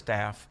some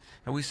staff,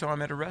 and we saw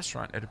him at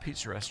a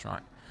pizza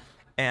restaurant.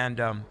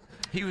 And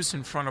he was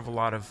in front of a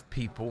lot of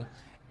people,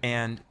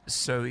 and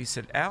so he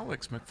said,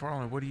 "Alex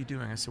McFarland, what are you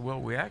doing?" I said,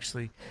 "Well, we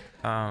actually,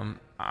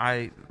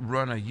 I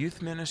run a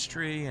youth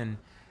ministry," and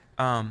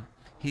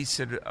he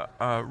said,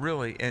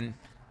 "Really?" And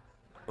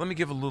let me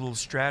give a little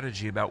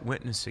strategy about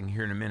witnessing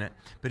here in a minute.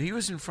 But he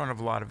was in front of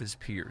a lot of his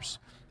peers.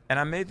 And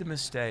I made the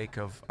mistake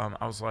of,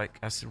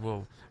 I said,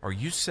 "Well, are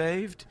you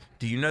saved?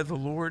 Do you know the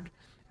Lord?"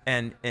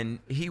 And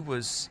he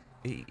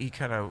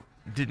kind of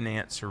didn't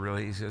answer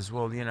really. He says,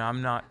 "Well,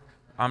 I'm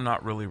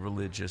not really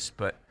religious,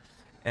 but,"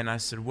 and I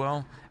said,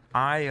 "Well,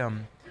 I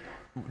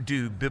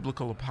do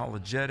biblical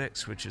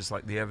apologetics, which is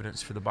like the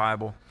evidence for the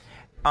Bible."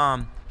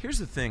 Here's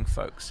the thing,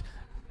 folks.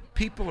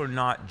 People are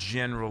not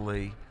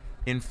generally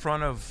in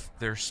front of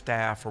their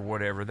staff or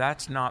whatever.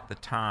 That's not the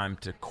time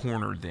to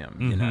corner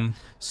them,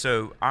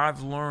 So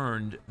I've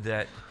learned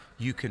that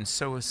you can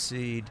sow a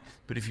seed,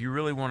 but if you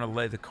really want to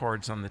lay the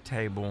cards on the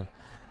table,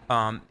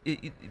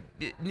 it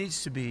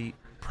needs to be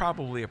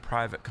probably a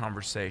private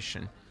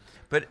conversation.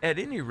 But at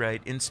any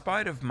rate, in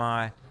spite of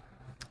my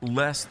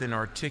less than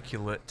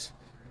articulate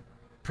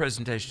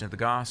presentation of the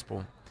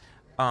gospel,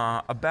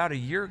 about a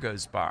year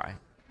goes by,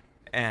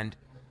 and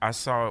I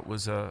saw it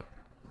was a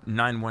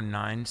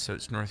 919, so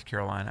it's North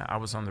Carolina. I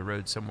was on the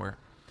road somewhere.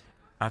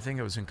 I think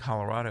I was in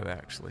Colorado,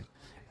 actually.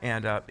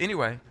 And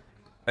anyway,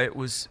 it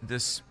was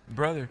this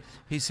brother.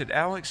 He said,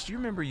 "Alex, do you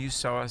remember you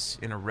saw us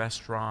in a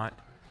restaurant?"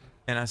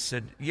 And I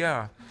said,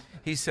 "Yeah."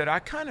 He said, "I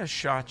kind of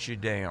shot you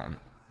down."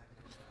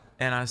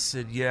 And I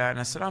said, "Yeah." And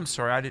I said, "I'm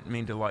sorry. I didn't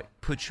mean to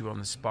put you on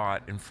the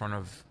spot in front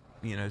of,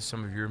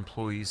 some of your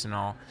employees and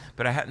all.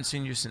 But I hadn't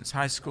seen you since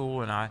high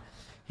school." And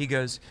he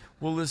goes,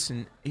 "Well,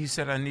 listen," he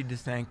said, "I need to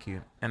thank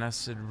you." And I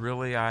said,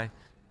 "Really? I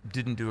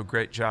didn't do a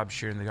great job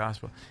sharing the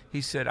gospel."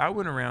 He said, "I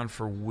went around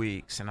for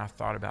weeks and I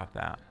thought about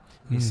that."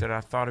 He said,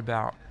 "I thought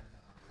about,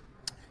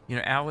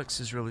 Alex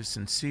is really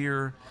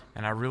sincere,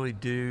 and I really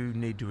do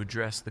need to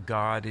address the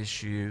God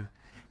issue."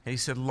 And he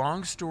said,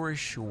 "Long story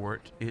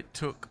short, it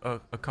took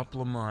a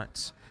couple of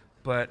months,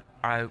 but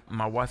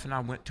my wife and I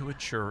went to a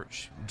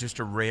church, just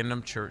a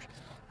random church,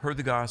 heard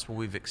the gospel.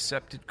 We've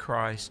accepted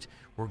Christ.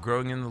 We're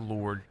growing in the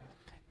Lord."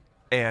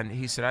 And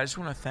he said, "I just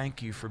want to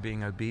thank you for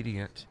being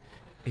obedient."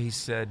 He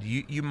said,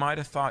 you might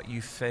have thought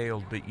you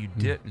failed, but you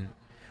didn't.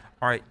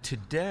 All right,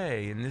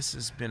 today, and this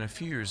has been a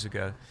few years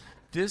ago,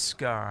 this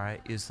guy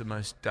is the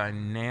most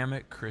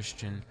dynamic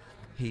Christian.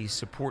 He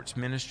supports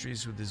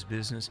ministries with his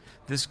business.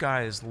 This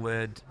guy has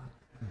led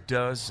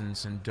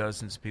dozens and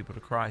dozens of people to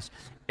Christ.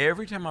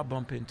 Every time I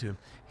bump into him,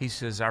 he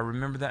says, "I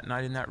remember that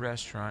night in that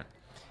restaurant."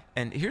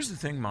 And here's the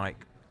thing,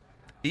 Mike.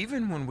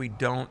 Even when we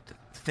don't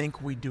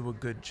think we do a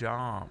good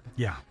job.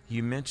 Yeah.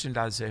 You mentioned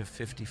Isaiah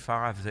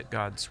 55, that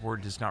God's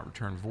word does not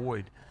return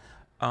void.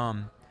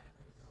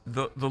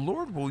 The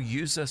Lord will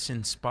use us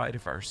in spite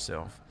of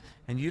ourselves.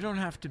 And you don't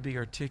have to be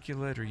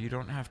articulate, or you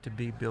don't have to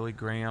be Billy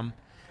Graham.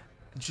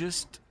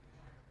 Just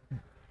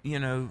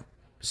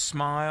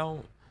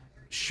smile,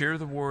 share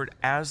the word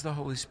as the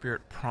Holy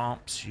Spirit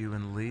prompts you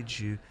and leads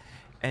you,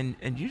 and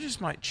you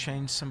just might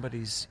change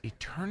somebody's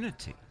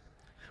eternity.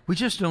 We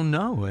just don't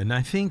know, and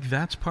I think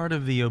that's part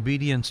of the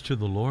obedience to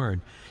the Lord,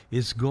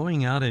 is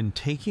going out and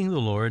taking the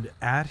Lord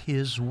at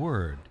His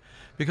word,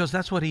 because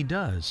that's what He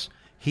does.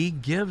 He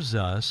gives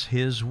us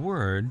His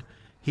word.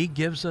 He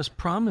gives us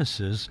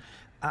promises.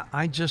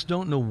 I just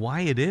don't know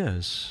why it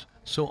is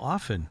so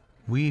often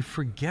we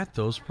forget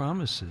those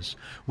promises.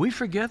 We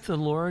forget the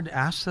Lord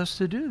asked us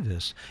to do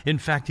this. In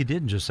fact, He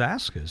didn't just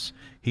ask us.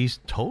 He's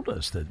told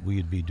us that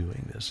we'd be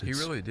doing this. He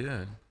really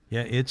did.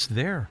 Yeah, it's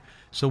there.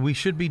 So we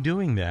should be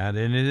doing that,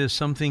 and it is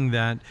something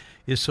that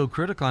is so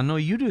critical. I know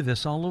you do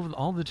this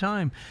all the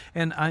time,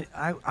 and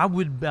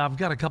I've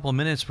got a couple of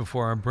minutes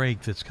before our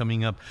break that's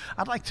coming up.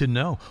 I'd like to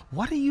know,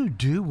 what do you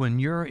do when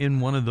you're in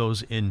one of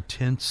those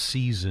intense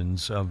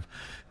seasons of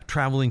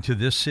traveling to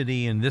this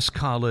city and this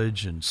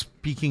college and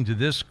speaking to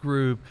this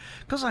group?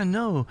 Because I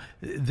know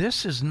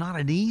this is not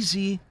an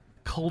easy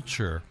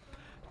culture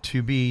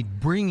to be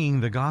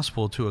bringing the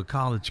gospel to a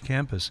college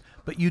campus,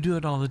 but you do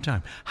it all the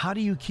time. How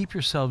do you keep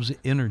yourself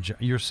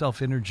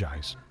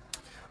energized?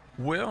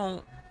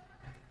 Well,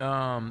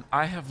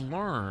 I have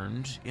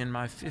learned in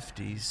my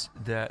 50s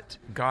that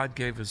God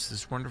gave us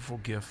this wonderful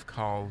gift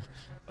called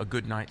a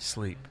good night's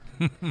sleep.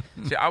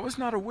 See, I was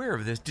not aware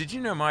of this. Did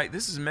you know, Mike,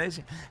 this is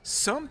amazing.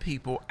 Some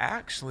people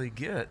actually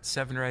get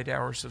 7 or 8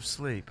 hours of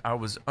sleep. I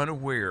was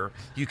unaware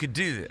you could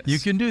do this. You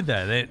can do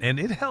that, and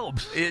it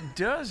helps. It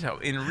does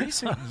help. In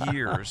recent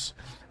years,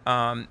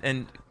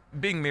 and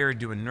being married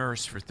to a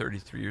nurse for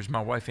 33 years,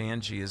 my wife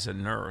Angie is a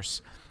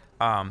nurse,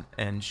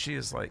 and she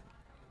is like,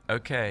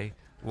 okay,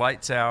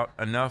 lights out,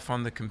 enough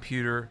on the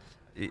computer.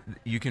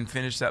 You can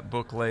finish that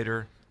book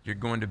later. You're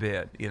going to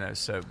bed.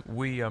 So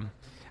we...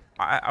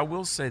 I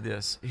will say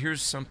this.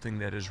 Here's something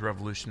that has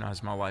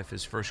revolutionized my life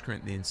is 1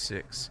 Corinthians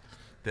 6,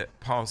 that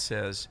Paul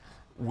says,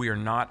 we are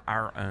not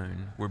our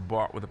own. We're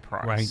bought with a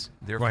price. Right.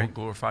 Therefore,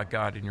 glorify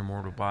God in your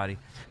mortal body.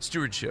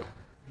 Stewardship.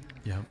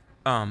 Yeah.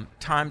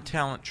 Time,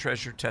 talent,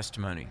 treasure,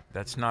 testimony.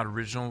 That's not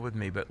original with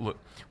me, but look,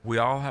 we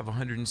all have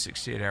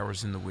 168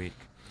 hours in the week.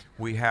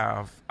 We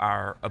have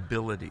our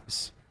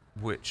abilities,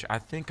 which I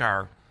think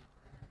our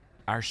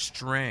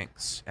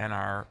strengths and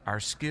our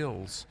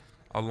skills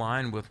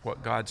align with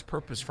what God's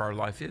purpose for our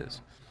life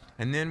is.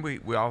 And then we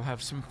all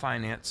have some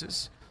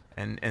finances,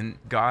 and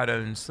God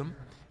owns them.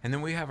 And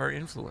then we have our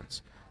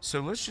influence. So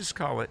let's just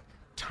call it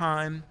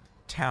time,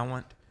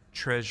 talent,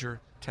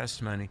 treasure,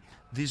 testimony.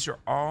 These are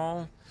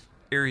all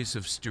areas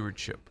of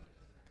stewardship.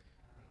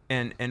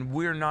 And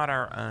we're not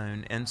our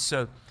own. And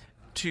so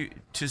to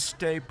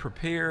stay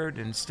prepared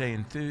and stay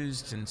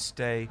enthused and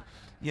stay,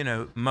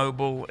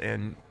 mobile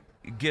and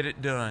get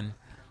it done,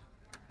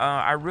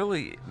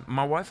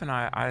 my wife and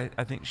I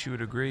think she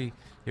would agree,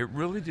 it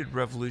really did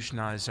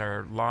revolutionize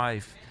our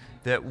life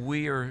that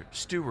we are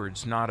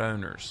stewards, not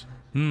owners.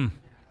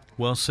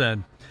 Well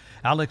said.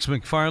 Alex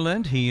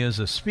McFarland, he is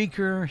a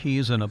speaker, he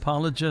is an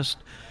apologist.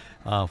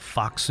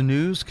 Fox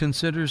News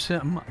considers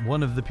him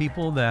one of the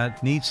people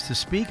that needs to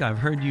speak. I've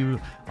heard you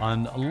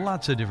on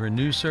lots of different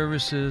news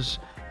services.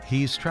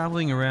 He's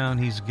traveling around.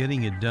 He's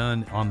getting it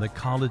done on the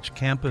college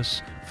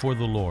campus for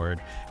the Lord.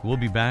 We'll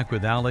be back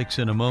with Alex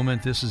in a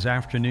moment. This is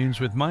Afternoons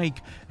with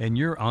Mike, and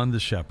you're on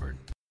The Shepherd.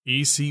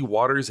 EC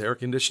Waters Air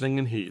Conditioning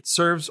and Heat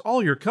serves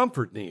all your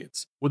comfort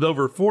needs. With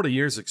over 40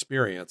 years'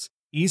 experience,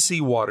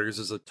 EC Waters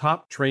is a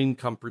top-trained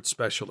comfort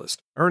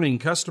specialist, earning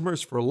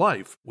customers for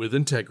life with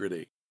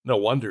integrity. No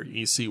wonder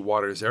EC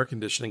Waters Air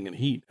Conditioning and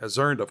Heat has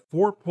earned a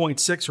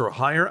 4.6 or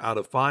higher out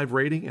of 5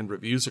 rating and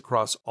reviews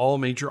across all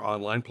major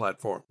online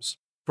platforms.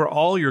 For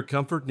all your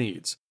comfort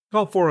needs,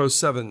 call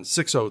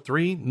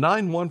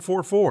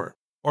 407-603-9144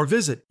 or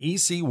visit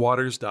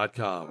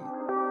ecwaters.com.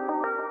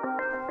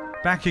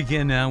 Back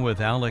again now with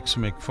Alex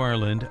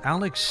McFarland.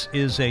 Alex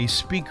is a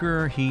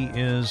speaker. He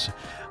is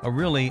a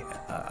really,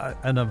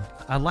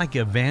 I like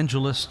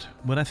evangelist.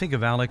 When I think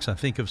of Alex, I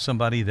think of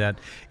somebody that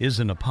is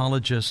an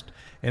apologist.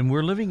 And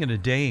we're living in a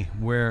day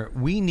where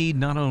we need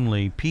not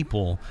only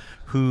people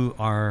who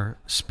are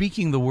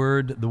speaking the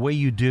word the way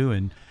you do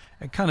and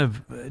kind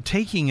of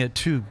taking it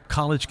to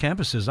college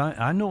campuses.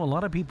 I know a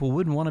lot of people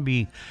wouldn't want to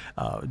be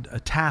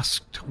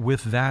tasked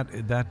with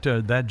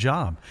that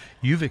job.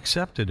 You've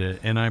accepted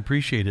it, and I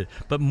appreciate it.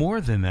 But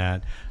more than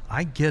that,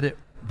 I get it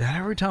that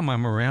every time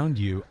I'm around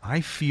you, I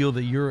feel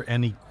that you're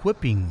an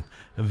equipping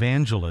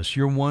evangelist.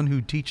 You're one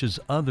who teaches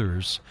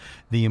others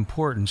the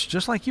importance,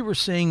 just like you were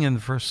saying in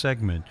the first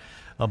segment,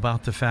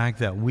 about the fact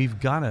that we've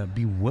got to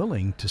be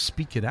willing to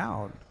speak it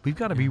out. We've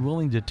got to be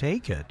willing to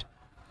take it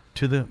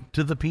to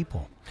the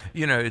people.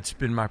 It's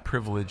been my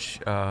privilege,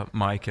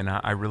 Mike, and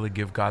I really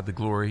give God the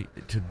glory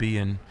to be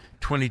in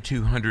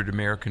 2,200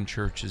 American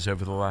churches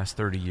over the last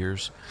 30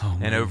 years,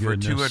 and over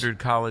 200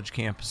 college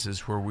campuses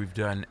where we've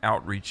done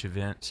outreach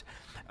events.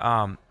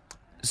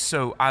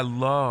 So I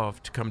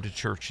love to come to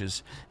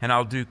churches, and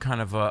I'll do kind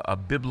of a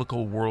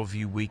biblical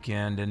worldview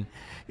weekend. And,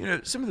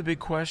 some of the big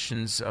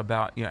questions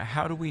about,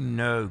 how do we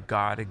know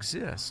God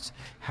exists?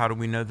 How do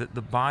we know that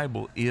the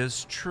Bible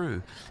is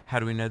true? How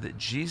do we know that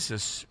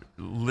Jesus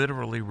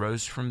literally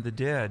rose from the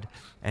dead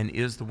and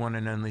is the one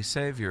and only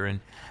Savior? And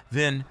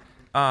then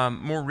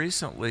more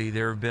recently,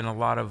 there have been a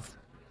lot of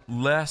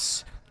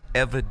less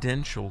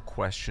evidential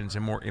questions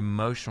and more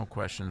emotional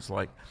questions,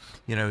 like,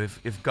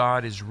 if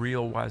God is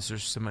real, why is there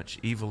so much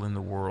evil in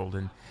the world?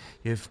 And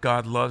if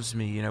God loves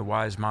me,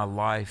 why is my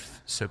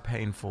life so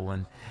painful?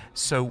 And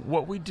so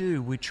what we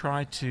do, we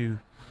try to,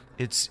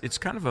 it's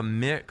kind of a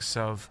mix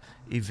of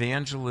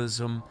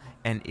evangelism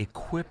and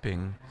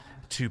equipping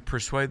to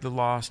persuade the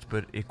lost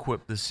but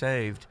equip the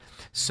saved.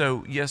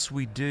 So yes,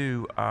 we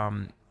do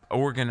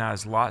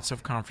organize lots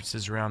of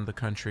conferences around the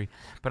country,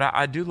 but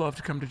I do love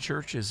to come to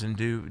churches and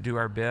do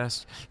our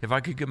best. If I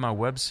could give my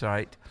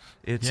website,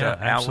 it's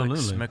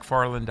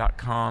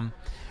alexmcfarland.com.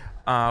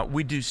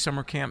 We do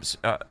summer camps.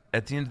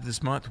 At the end of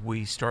this month,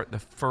 we start the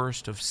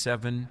first of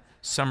 7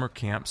 summer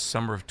camps.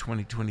 Summer of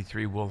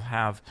 2023, we'll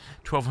have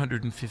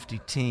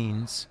 1,250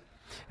 teens.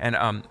 And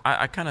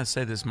I kind of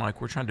say this, Mike,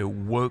 we're trying to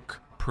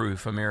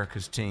woke-proof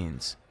America's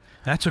teens.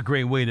 That's a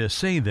great way to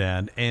say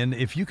that. And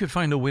if you could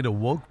find a way to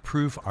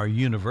woke-proof our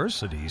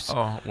universities,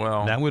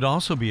 that would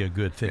also be a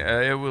good thing.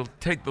 It will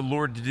take the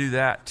Lord to do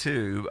that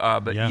too.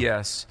 But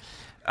yes,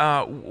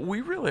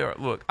 we really are.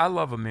 Look, I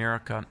love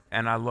America,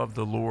 and I love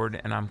the Lord,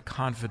 and I'm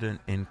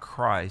confident in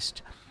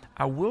Christ.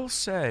 I will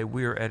say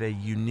we are at a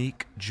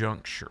unique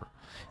juncture.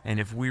 And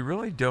if we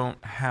really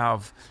don't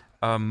have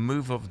a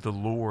move of the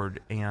Lord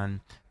and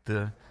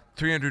the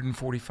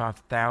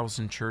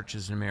 345,000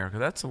 churches in America,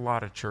 that's a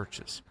lot of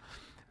churches.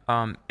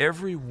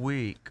 Every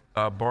week,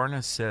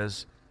 Barna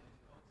says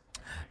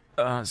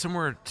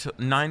somewhere to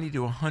 90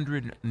 to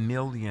 100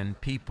 million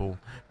people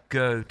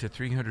go to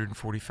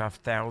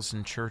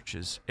 345,000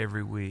 churches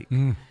every week.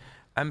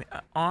 I mean,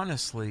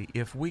 honestly,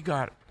 if we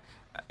got,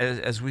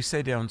 as we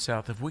say down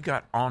south, if we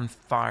got on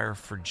fire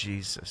for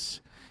Jesus,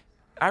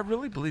 I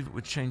really believe it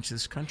would change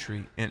this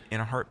country in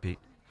a heartbeat.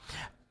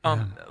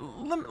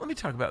 Let me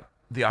talk about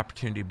the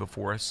opportunity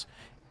before us.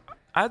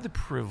 I had the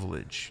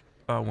privilege,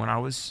 when I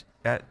was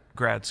at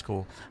grad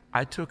school,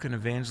 I took an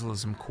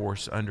evangelism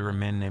course under a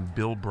man named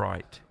Bill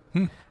Bright.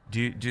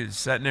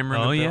 Does that name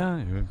ring a bell?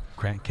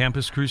 Yeah,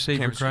 Campus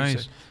Crusade for Christ.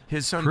 Crusade.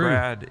 His son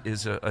Brad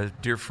is a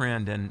dear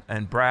friend,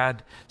 and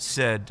Brad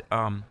said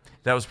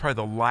that was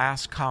probably the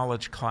last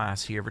college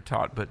class he ever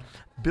taught. But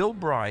Bill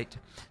Bright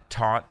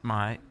taught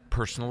my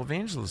personal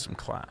evangelism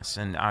class,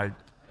 and I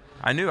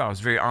knew I was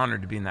very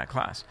honored to be in that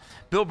class.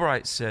 Bill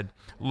Bright said,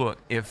 look,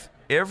 if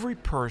every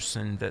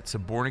person that's a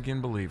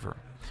born-again believer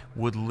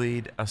would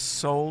lead a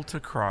soul to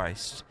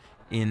Christ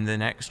in the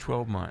next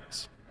 12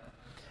 months,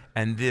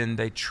 and then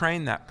they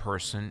train that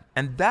person,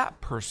 and that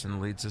person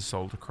leads a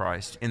soul to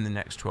Christ in the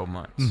next 12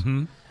 months,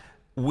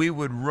 we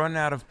would run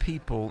out of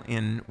people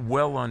in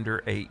well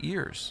under 8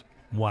 years.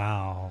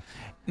 Wow.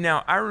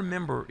 Now, I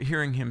remember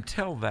hearing him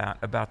tell that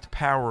about the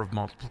power of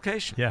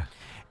multiplication. Yeah.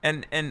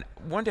 And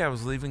one day I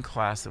was leaving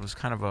class that was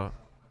kind of a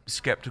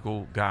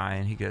skeptical guy,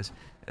 and he goes,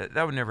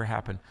 that would never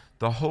happen.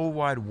 The whole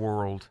wide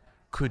world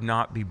could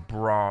not be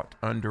brought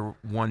under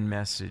one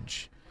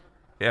message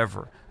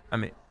ever. I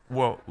mean,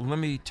 well, let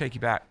me take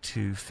you back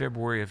to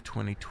February of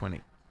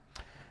 2020.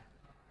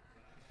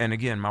 And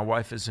again, my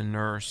wife is a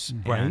nurse,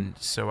 and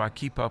so I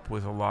keep up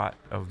with a lot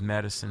of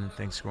medicine and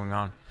things going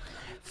on.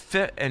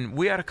 And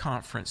we had a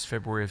conference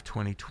February of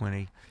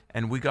 2020,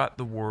 and we got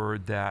the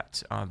word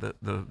that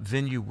the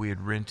venue we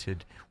had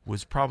rented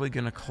was probably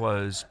going to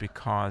close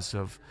because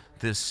of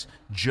this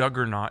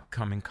juggernaut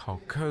coming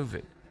called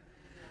COVID.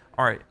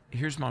 All right,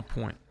 here's my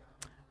point.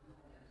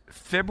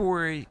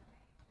 February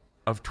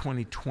of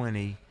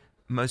 2020,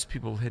 most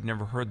people had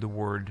never heard the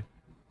word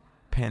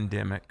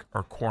pandemic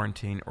or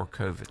quarantine or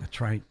COVID. That's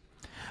right.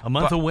 A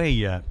month away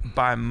yet.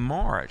 By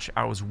March,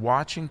 I was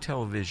watching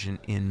television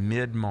in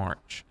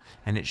mid-March,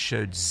 and it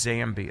showed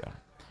Zambia,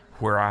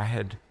 where I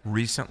had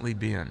recently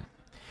been.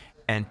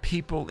 And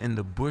people in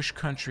the bush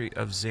country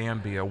of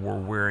Zambia were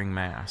wearing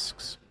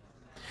masks.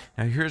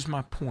 Now, here's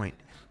my point.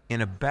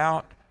 In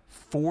about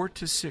 4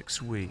 to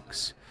 6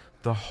 weeks,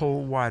 the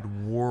whole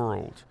wide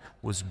world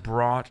was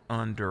brought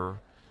under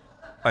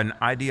an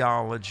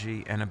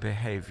ideology and a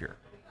behavior,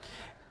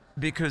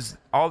 because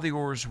all the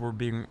oars were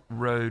being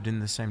rowed in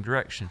the same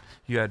direction.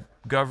 You had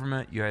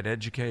government, you had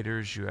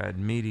educators, you had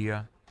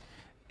media.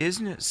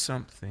 Isn't it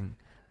something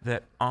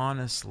that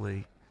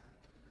honestly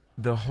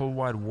the whole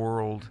wide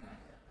world,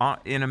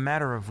 in a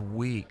matter of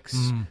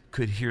weeks,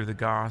 could hear the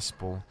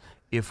gospel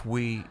if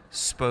we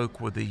spoke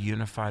with a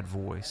unified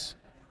voice?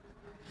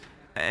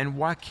 And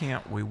why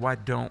can't we? Why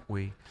don't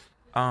we?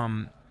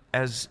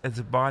 As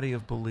a body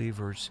of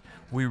believers,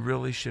 we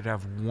really should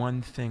have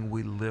one thing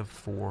we live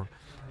for,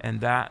 and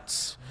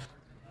that's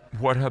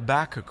what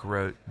Habakkuk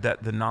wrote,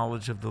 that the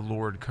knowledge of the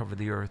Lord cover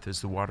the earth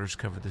as the waters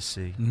cover the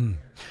sea.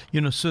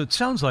 So it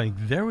sounds like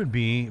there would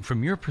be,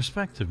 from your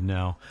perspective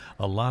now,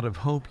 a lot of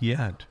hope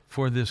yet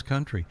for this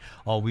country.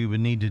 All we would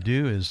need to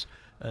do is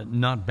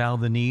not bow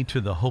the knee to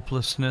the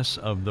hopelessness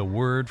of the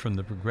word from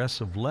the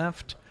progressive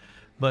left,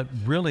 but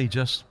really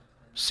just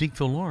seek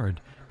the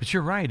Lord. But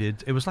you're right,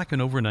 it was like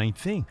an overnight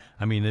thing.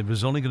 I mean, it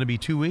was only going to be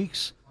 2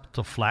 weeks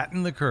to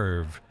flatten the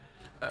curve.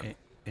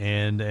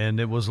 And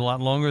it was a lot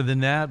longer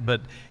than that,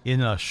 but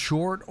in a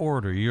short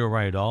order, you're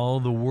right, all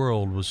the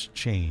world was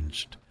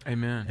changed.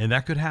 Amen. And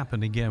that could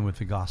happen again with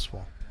the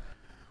gospel.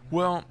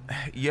 Well,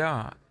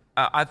 yeah.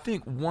 I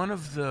think one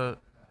of the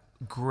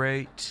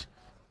great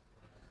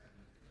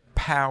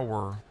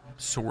power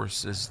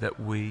sources that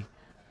we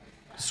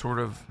sort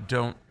of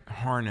don't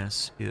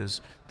harness is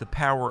the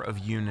power of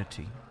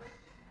unity.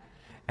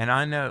 And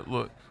I know,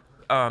 look,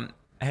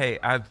 hey,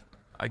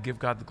 I give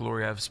God the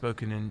glory. I've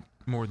spoken in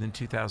more than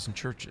 2,000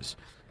 churches.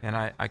 And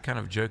I kind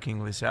of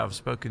jokingly say I've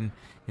spoken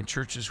in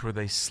churches where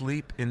they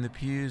sleep in the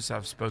pews.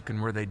 I've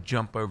spoken where they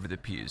jump over the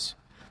pews.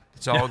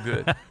 It's all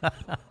good.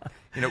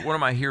 One of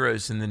my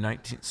heroes in the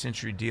 19th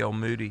century, D.L.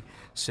 Moody,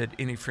 said,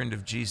 any friend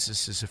of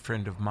Jesus is a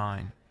friend of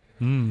mine.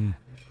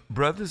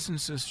 Brothers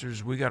and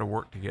sisters, we got to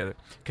work together.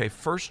 Okay,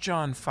 1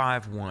 John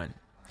 5:1.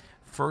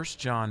 1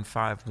 John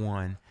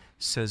 5:1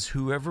 says,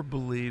 whoever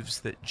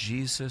believes that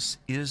Jesus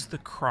is the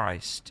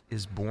Christ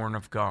is born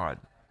of God.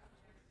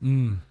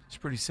 It's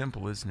pretty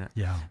simple, isn't it?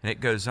 Yeah. And it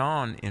goes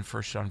on in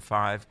 1 John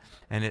 5,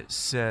 and it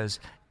says,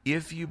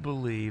 if you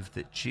believe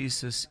that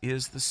Jesus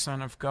is the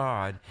Son of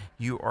God,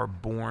 you are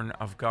born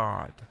of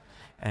God.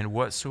 And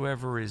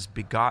whatsoever is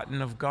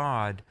begotten of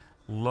God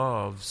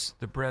loves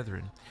the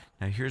brethren.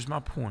 Now, here's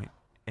my point.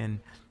 And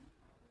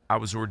I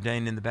was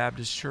ordained in the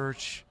Baptist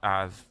Church.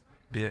 I've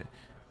been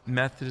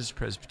Methodist,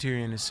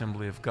 Presbyterian,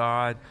 Assembly of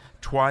God.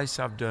 Twice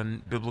I've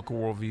done biblical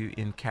worldview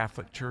in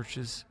Catholic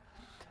churches.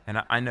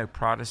 And I know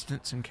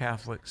Protestants and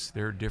Catholics,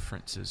 there are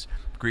differences.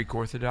 Greek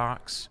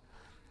Orthodox,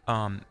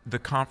 the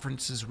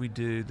conferences we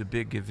do, the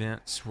big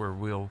events where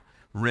we'll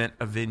rent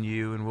a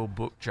venue and we'll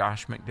book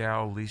Josh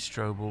McDowell, Lee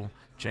Strobel,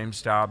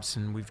 James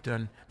Dobson. We've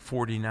done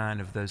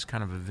 49 of those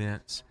kind of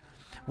events.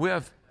 We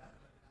have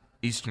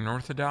Eastern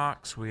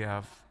Orthodox. We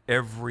have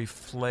every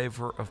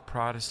flavor of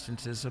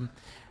Protestantism.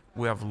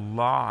 We have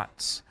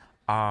lots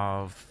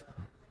of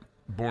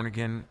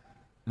born-again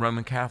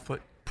Roman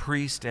Catholic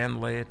priest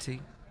and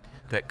laity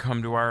that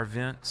come to our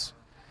events.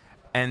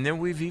 And then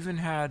we've even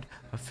had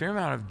a fair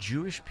amount of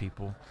Jewish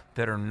people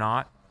that are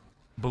not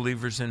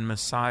believers in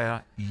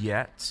Messiah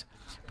yet,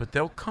 but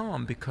they'll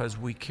come because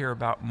we care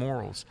about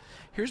morals.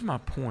 Here's my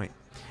point.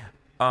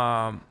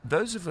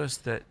 Those of us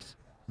that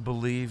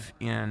believe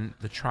in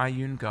the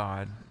triune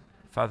God,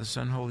 Father,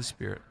 Son, Holy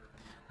Spirit,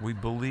 we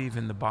believe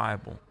in the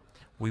Bible.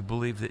 We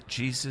believe that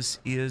Jesus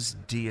is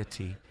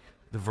deity,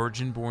 the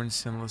virgin-born,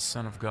 sinless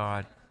Son of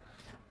God.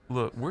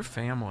 Look, we're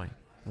family.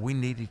 We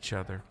need each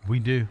other. We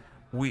do.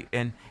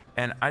 And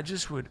I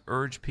just would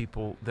urge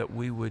people that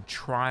we would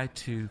try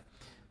to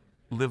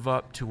live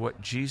up to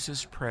what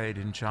Jesus prayed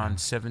in John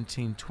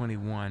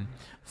 17:21.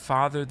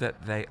 Father,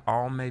 that they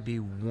all may be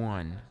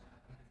one,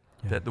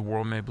 that the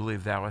world may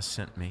believe thou hast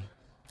sent me.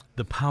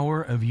 The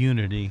power of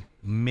unity.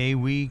 May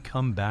we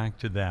come back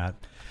to that.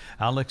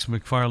 Alex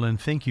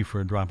McFarland, thank you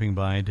for dropping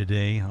by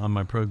today on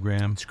my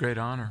program. It's a great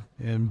honor.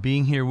 And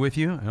being here with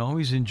you. I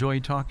always enjoy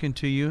talking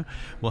to you.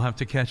 We'll have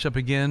to catch up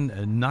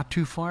again not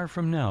too far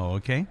from now,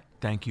 okay?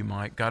 Thank you,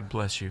 Mike. God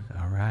bless you.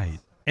 All right.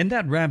 And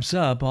that wraps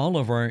up all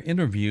of our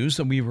interviews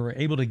that we were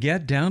able to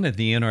get down at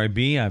the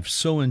NRB. I've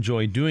so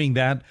enjoyed doing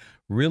that.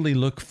 Really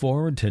look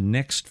forward to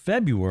next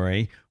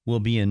February. We'll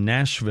be in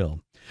Nashville.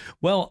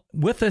 Well,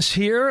 with us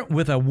here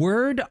with a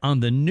word on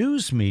the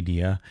news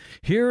media,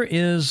 here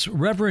is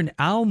Reverend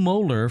Al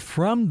Mohler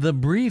from The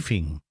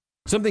Briefing.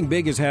 Something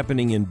big is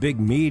happening in big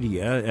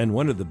media, and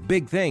one of the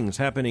big things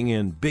happening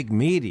in big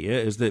media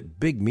is that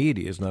big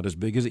media is not as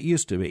big as it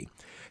used to be.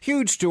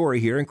 Huge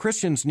story here, and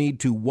Christians need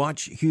to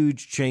watch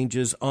huge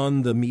changes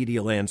on the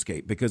media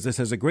landscape because this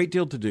has a great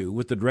deal to do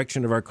with the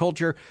direction of our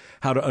culture,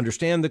 how to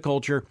understand the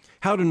culture,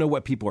 how to know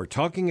what people are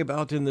talking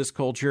about in this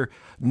culture.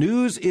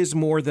 News is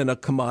more than a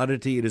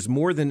commodity. It is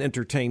more than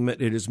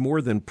entertainment. It is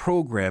more than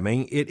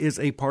programming. It is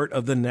a part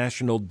of the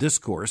national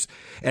discourse.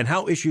 And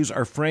how issues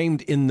are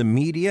framed in the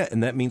media,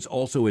 and that means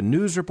also in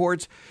news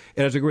reports,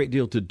 it has a great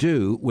deal to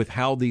do with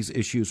how these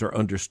issues are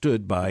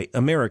understood by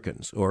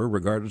Americans, or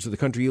regardless of the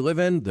country you live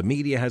in, the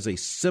media has a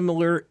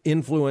similar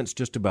influence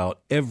just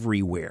about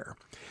everywhere.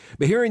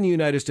 But here in the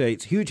United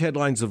States, huge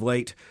headlines of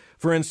late.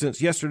 For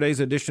instance, yesterday's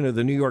edition of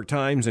the New York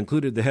Times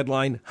included the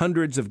headline,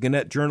 "Hundreds of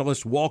Gannett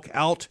journalists walk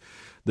out."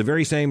 The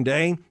very same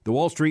day, the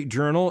Wall Street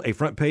Journal, a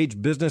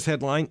front-page business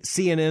headline,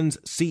 "CNN's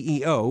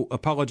CEO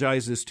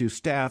apologizes to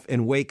staff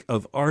in wake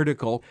of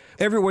article."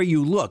 Everywhere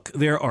you look,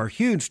 there are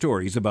huge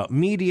stories about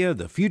media,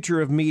 the future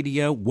of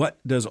media. What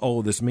does all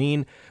of this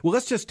mean? Well,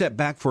 let's just step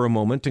back for a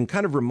moment and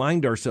kind of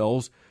remind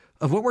ourselves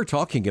of what we're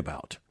talking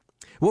about.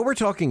 What we're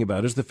talking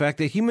about is the fact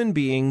that human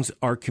beings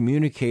are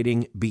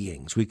communicating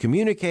beings. We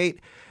communicate,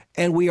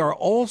 And we are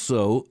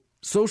also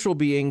social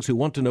beings who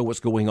want to know what's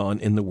going on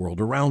in the world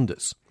around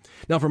us.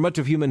 Now, for much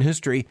of human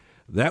history,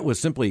 that was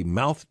simply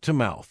mouth to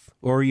mouth,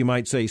 or you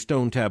might say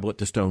stone tablet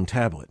to stone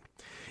tablet.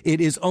 It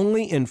is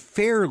only in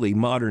fairly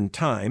modern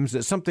times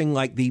that something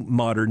like the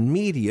modern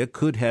media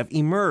could have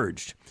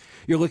emerged.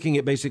 You're looking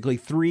at basically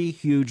three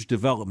huge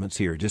developments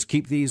here. Just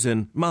keep these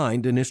in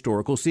mind in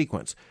historical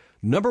sequence.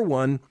 Number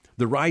one,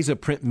 the rise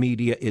of print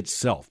media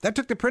itself. That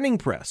took the printing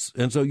press.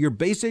 And so you're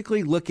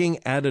basically looking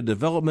at a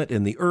development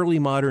in the early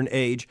modern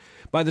age.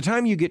 By the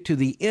time you get to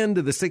the end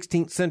of the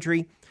 16th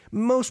century,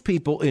 most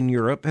people in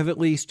Europe have at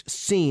least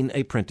seen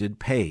a printed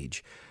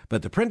page.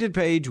 But the printed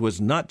page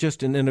was not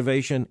just an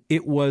innovation,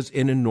 it was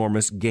an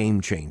enormous game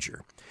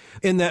changer.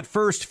 In that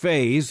first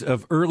phase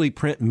of early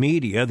print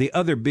media, the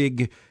other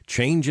big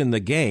change in the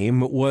game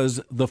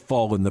was the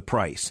fall in the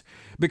price.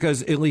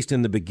 Because, at least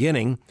in the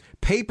beginning,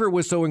 paper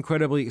was so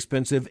incredibly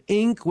expensive,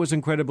 ink was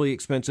incredibly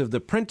expensive, the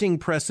printing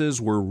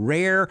presses were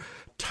rare,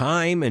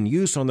 time and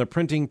use on the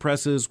printing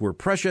presses were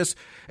precious,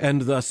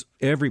 and thus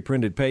every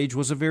printed page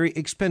was a very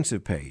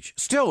expensive page.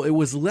 Still, it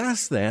was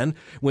less than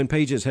when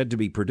pages had to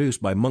be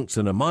produced by monks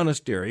in a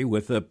monastery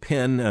with a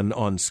pen and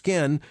on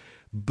skin.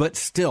 But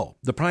still,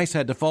 the price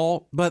had to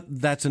fall, but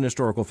that's an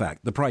historical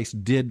fact. The price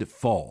did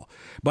fall.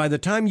 By the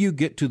time you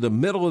get to the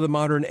middle of the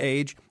modern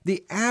age,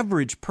 the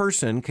average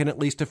person can at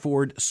least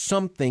afford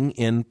something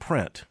in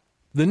print.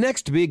 The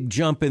next big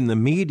jump in the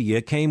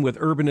media came with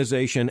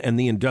urbanization and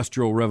the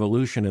Industrial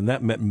Revolution, and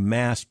that meant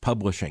mass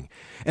publishing.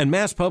 And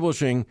mass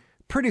publishing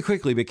pretty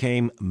quickly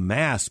became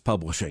mass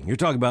publishing. You're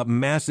talking about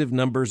massive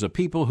numbers of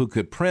people who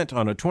could print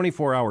on a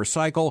 24-hour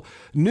cycle.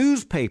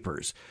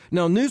 Newspapers.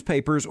 Now,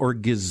 newspapers or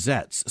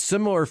gazettes,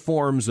 similar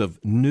forms of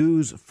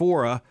news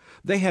fora,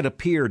 they had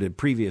appeared in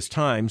previous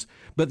times,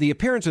 but the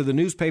appearance of the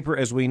newspaper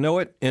as we know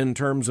it, in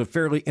terms of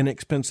fairly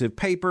inexpensive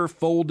paper,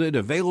 folded,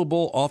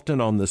 available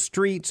often on the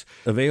streets,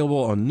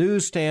 available on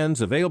newsstands,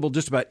 available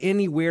just about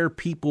anywhere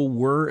people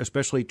were,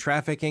 especially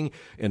trafficking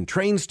in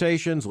train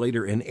stations,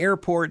 later in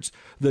airports,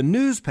 the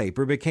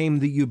newspaper became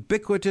the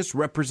ubiquitous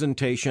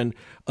representation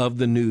of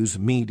the news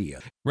media.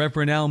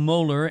 Reverend Al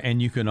Mohler,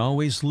 and you can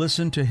always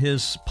listen to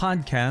his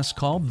podcast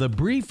called The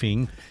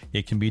Briefing.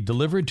 It can be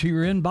delivered to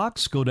your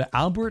inbox. Go to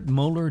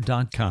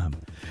albertmohler.com.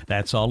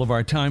 That's all of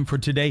our time for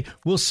today.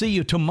 We'll see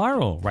you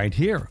tomorrow right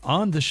here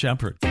on The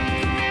Shepherd.